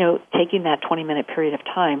 taking that 20-minute period of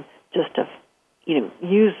time just to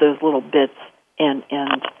use those little bits and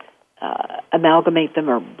amalgamate them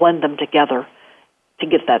or blend them together to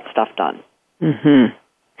get that stuff done. Mm-hmm.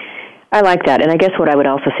 I like that. And I guess what I would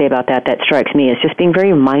also say about that strikes me is just being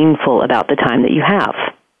very mindful about the time that you have,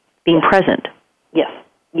 being present.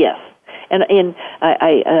 Yes. And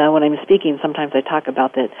when I'm speaking, sometimes I talk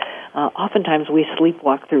about that. Oftentimes we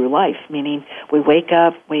sleepwalk through life, meaning we wake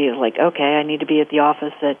up, we like, okay, I need to be at the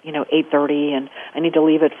office at 8:30, and I need to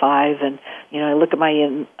leave at 5, and I look at my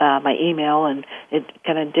email, and it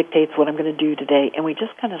kind of dictates what I'm going to do today, and we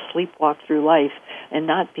just kind of sleepwalk through life and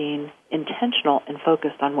not being intentional and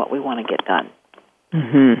focused on what we want to get done.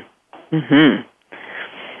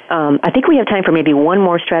 I think we have time for maybe one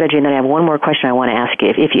more strategy, and then I have one more question I want to ask you,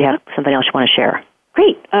 if you have something else you want to share.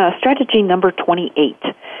 Great. Strategy number 28,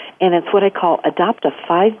 and it's what I call adopt a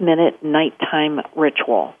 5-minute nighttime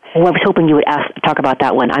ritual. Well, I was hoping you would talk about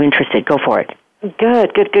that one. I'm interested. Go for it.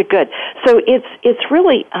 Good. So it's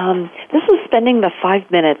really this is spending the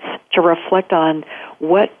 5 minutes to reflect on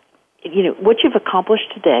what you've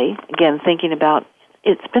accomplished today. Again, thinking about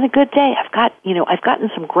it's been a good day. I've gotten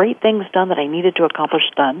some great things done that I needed to accomplish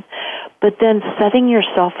done, but then setting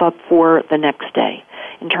yourself up for the next day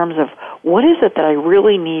in terms of what is it that I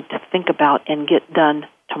really need to think about and get done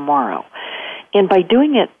tomorrow. And by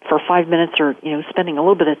doing it for 5 minutes or, spending a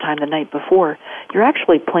little bit of time the night before, you're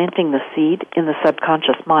actually planting the seed in the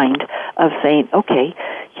subconscious mind of saying, okay,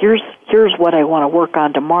 here's what I want to work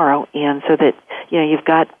on tomorrow, and so that, you've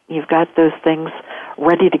got those things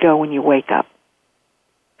ready to go when you wake up.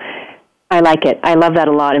 I like it. I love that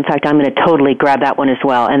a lot. In fact, I'm going to totally grab that one as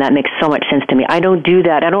well, and that makes so much sense to me. I don't do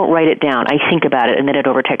that. I don't write it down. I think about it, and then it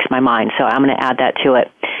overtakes my mind, so I'm going to add that to it.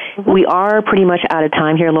 Mm-hmm. We are pretty much out of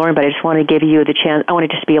time here, Lauren, but I just want to give you the chance. I want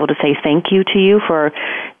to just be able to say thank you to you for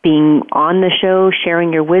being on the show,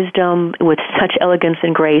 sharing your wisdom with such elegance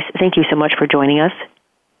and grace. Thank you so much for joining us.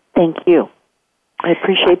 Thank you. I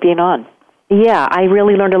appreciate being on. Yeah, I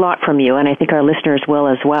really learned a lot from you, and I think our listeners will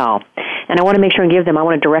as well. And I want to make sure and I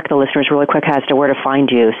want to direct the listeners really quick as to where to find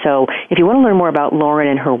you. So if you want to learn more about Lauren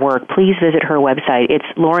and her work, please visit her website. It's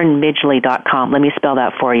laurenmidgley.com. Let me spell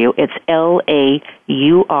that for you. It's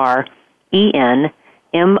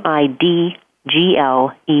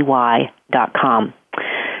LaurenMidgley.com.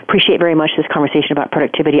 Appreciate very much this conversation about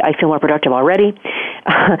productivity. I feel more productive already.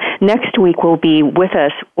 Next week we'll be with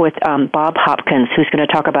Bob Hopkins, who's going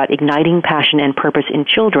to talk about igniting passion and purpose in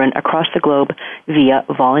children across the globe via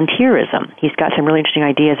volunteerism. He's got some really interesting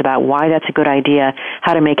ideas about why that's a good idea,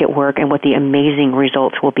 how to make it work, and what the amazing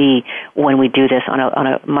results will be when we do this on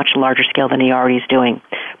a much larger scale than he already is doing.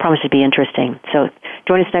 Promises to be interesting. So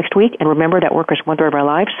join us next week, and remember that work is 1/3 of our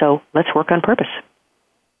lives, so let's work on purpose.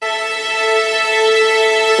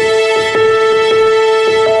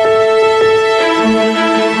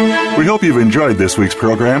 We hope you've enjoyed this week's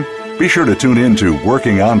program. Be sure to tune in to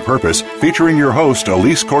Working on Purpose, featuring your host,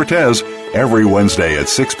 Elise Cortez, every Wednesday at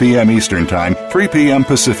 6 p.m. Eastern Time, 3 p.m.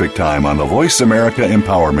 Pacific Time on the Voice America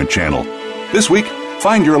Empowerment Channel. This week,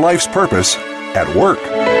 find your life's purpose at work.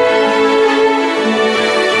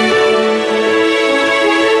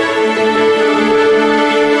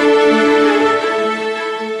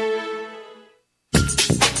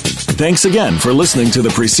 Thanks again for listening to the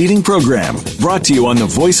preceding program, brought to you on the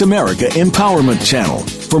Voice America Empowerment Channel.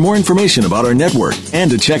 For more information about our network and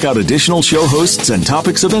to check out additional show hosts and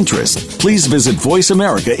topics of interest, please visit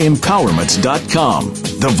VoiceAmericaEmpowerment.com.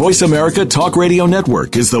 The Voice America Talk Radio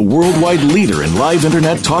Network is the worldwide leader in live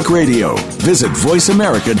Internet talk radio. Visit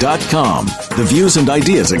VoiceAmerica.com. The views and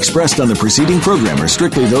ideas expressed on the preceding program are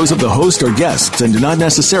strictly those of the host or guests and do not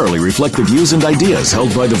necessarily reflect the views and ideas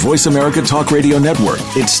held by the Voice America Talk Radio Network,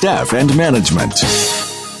 its staff, and management.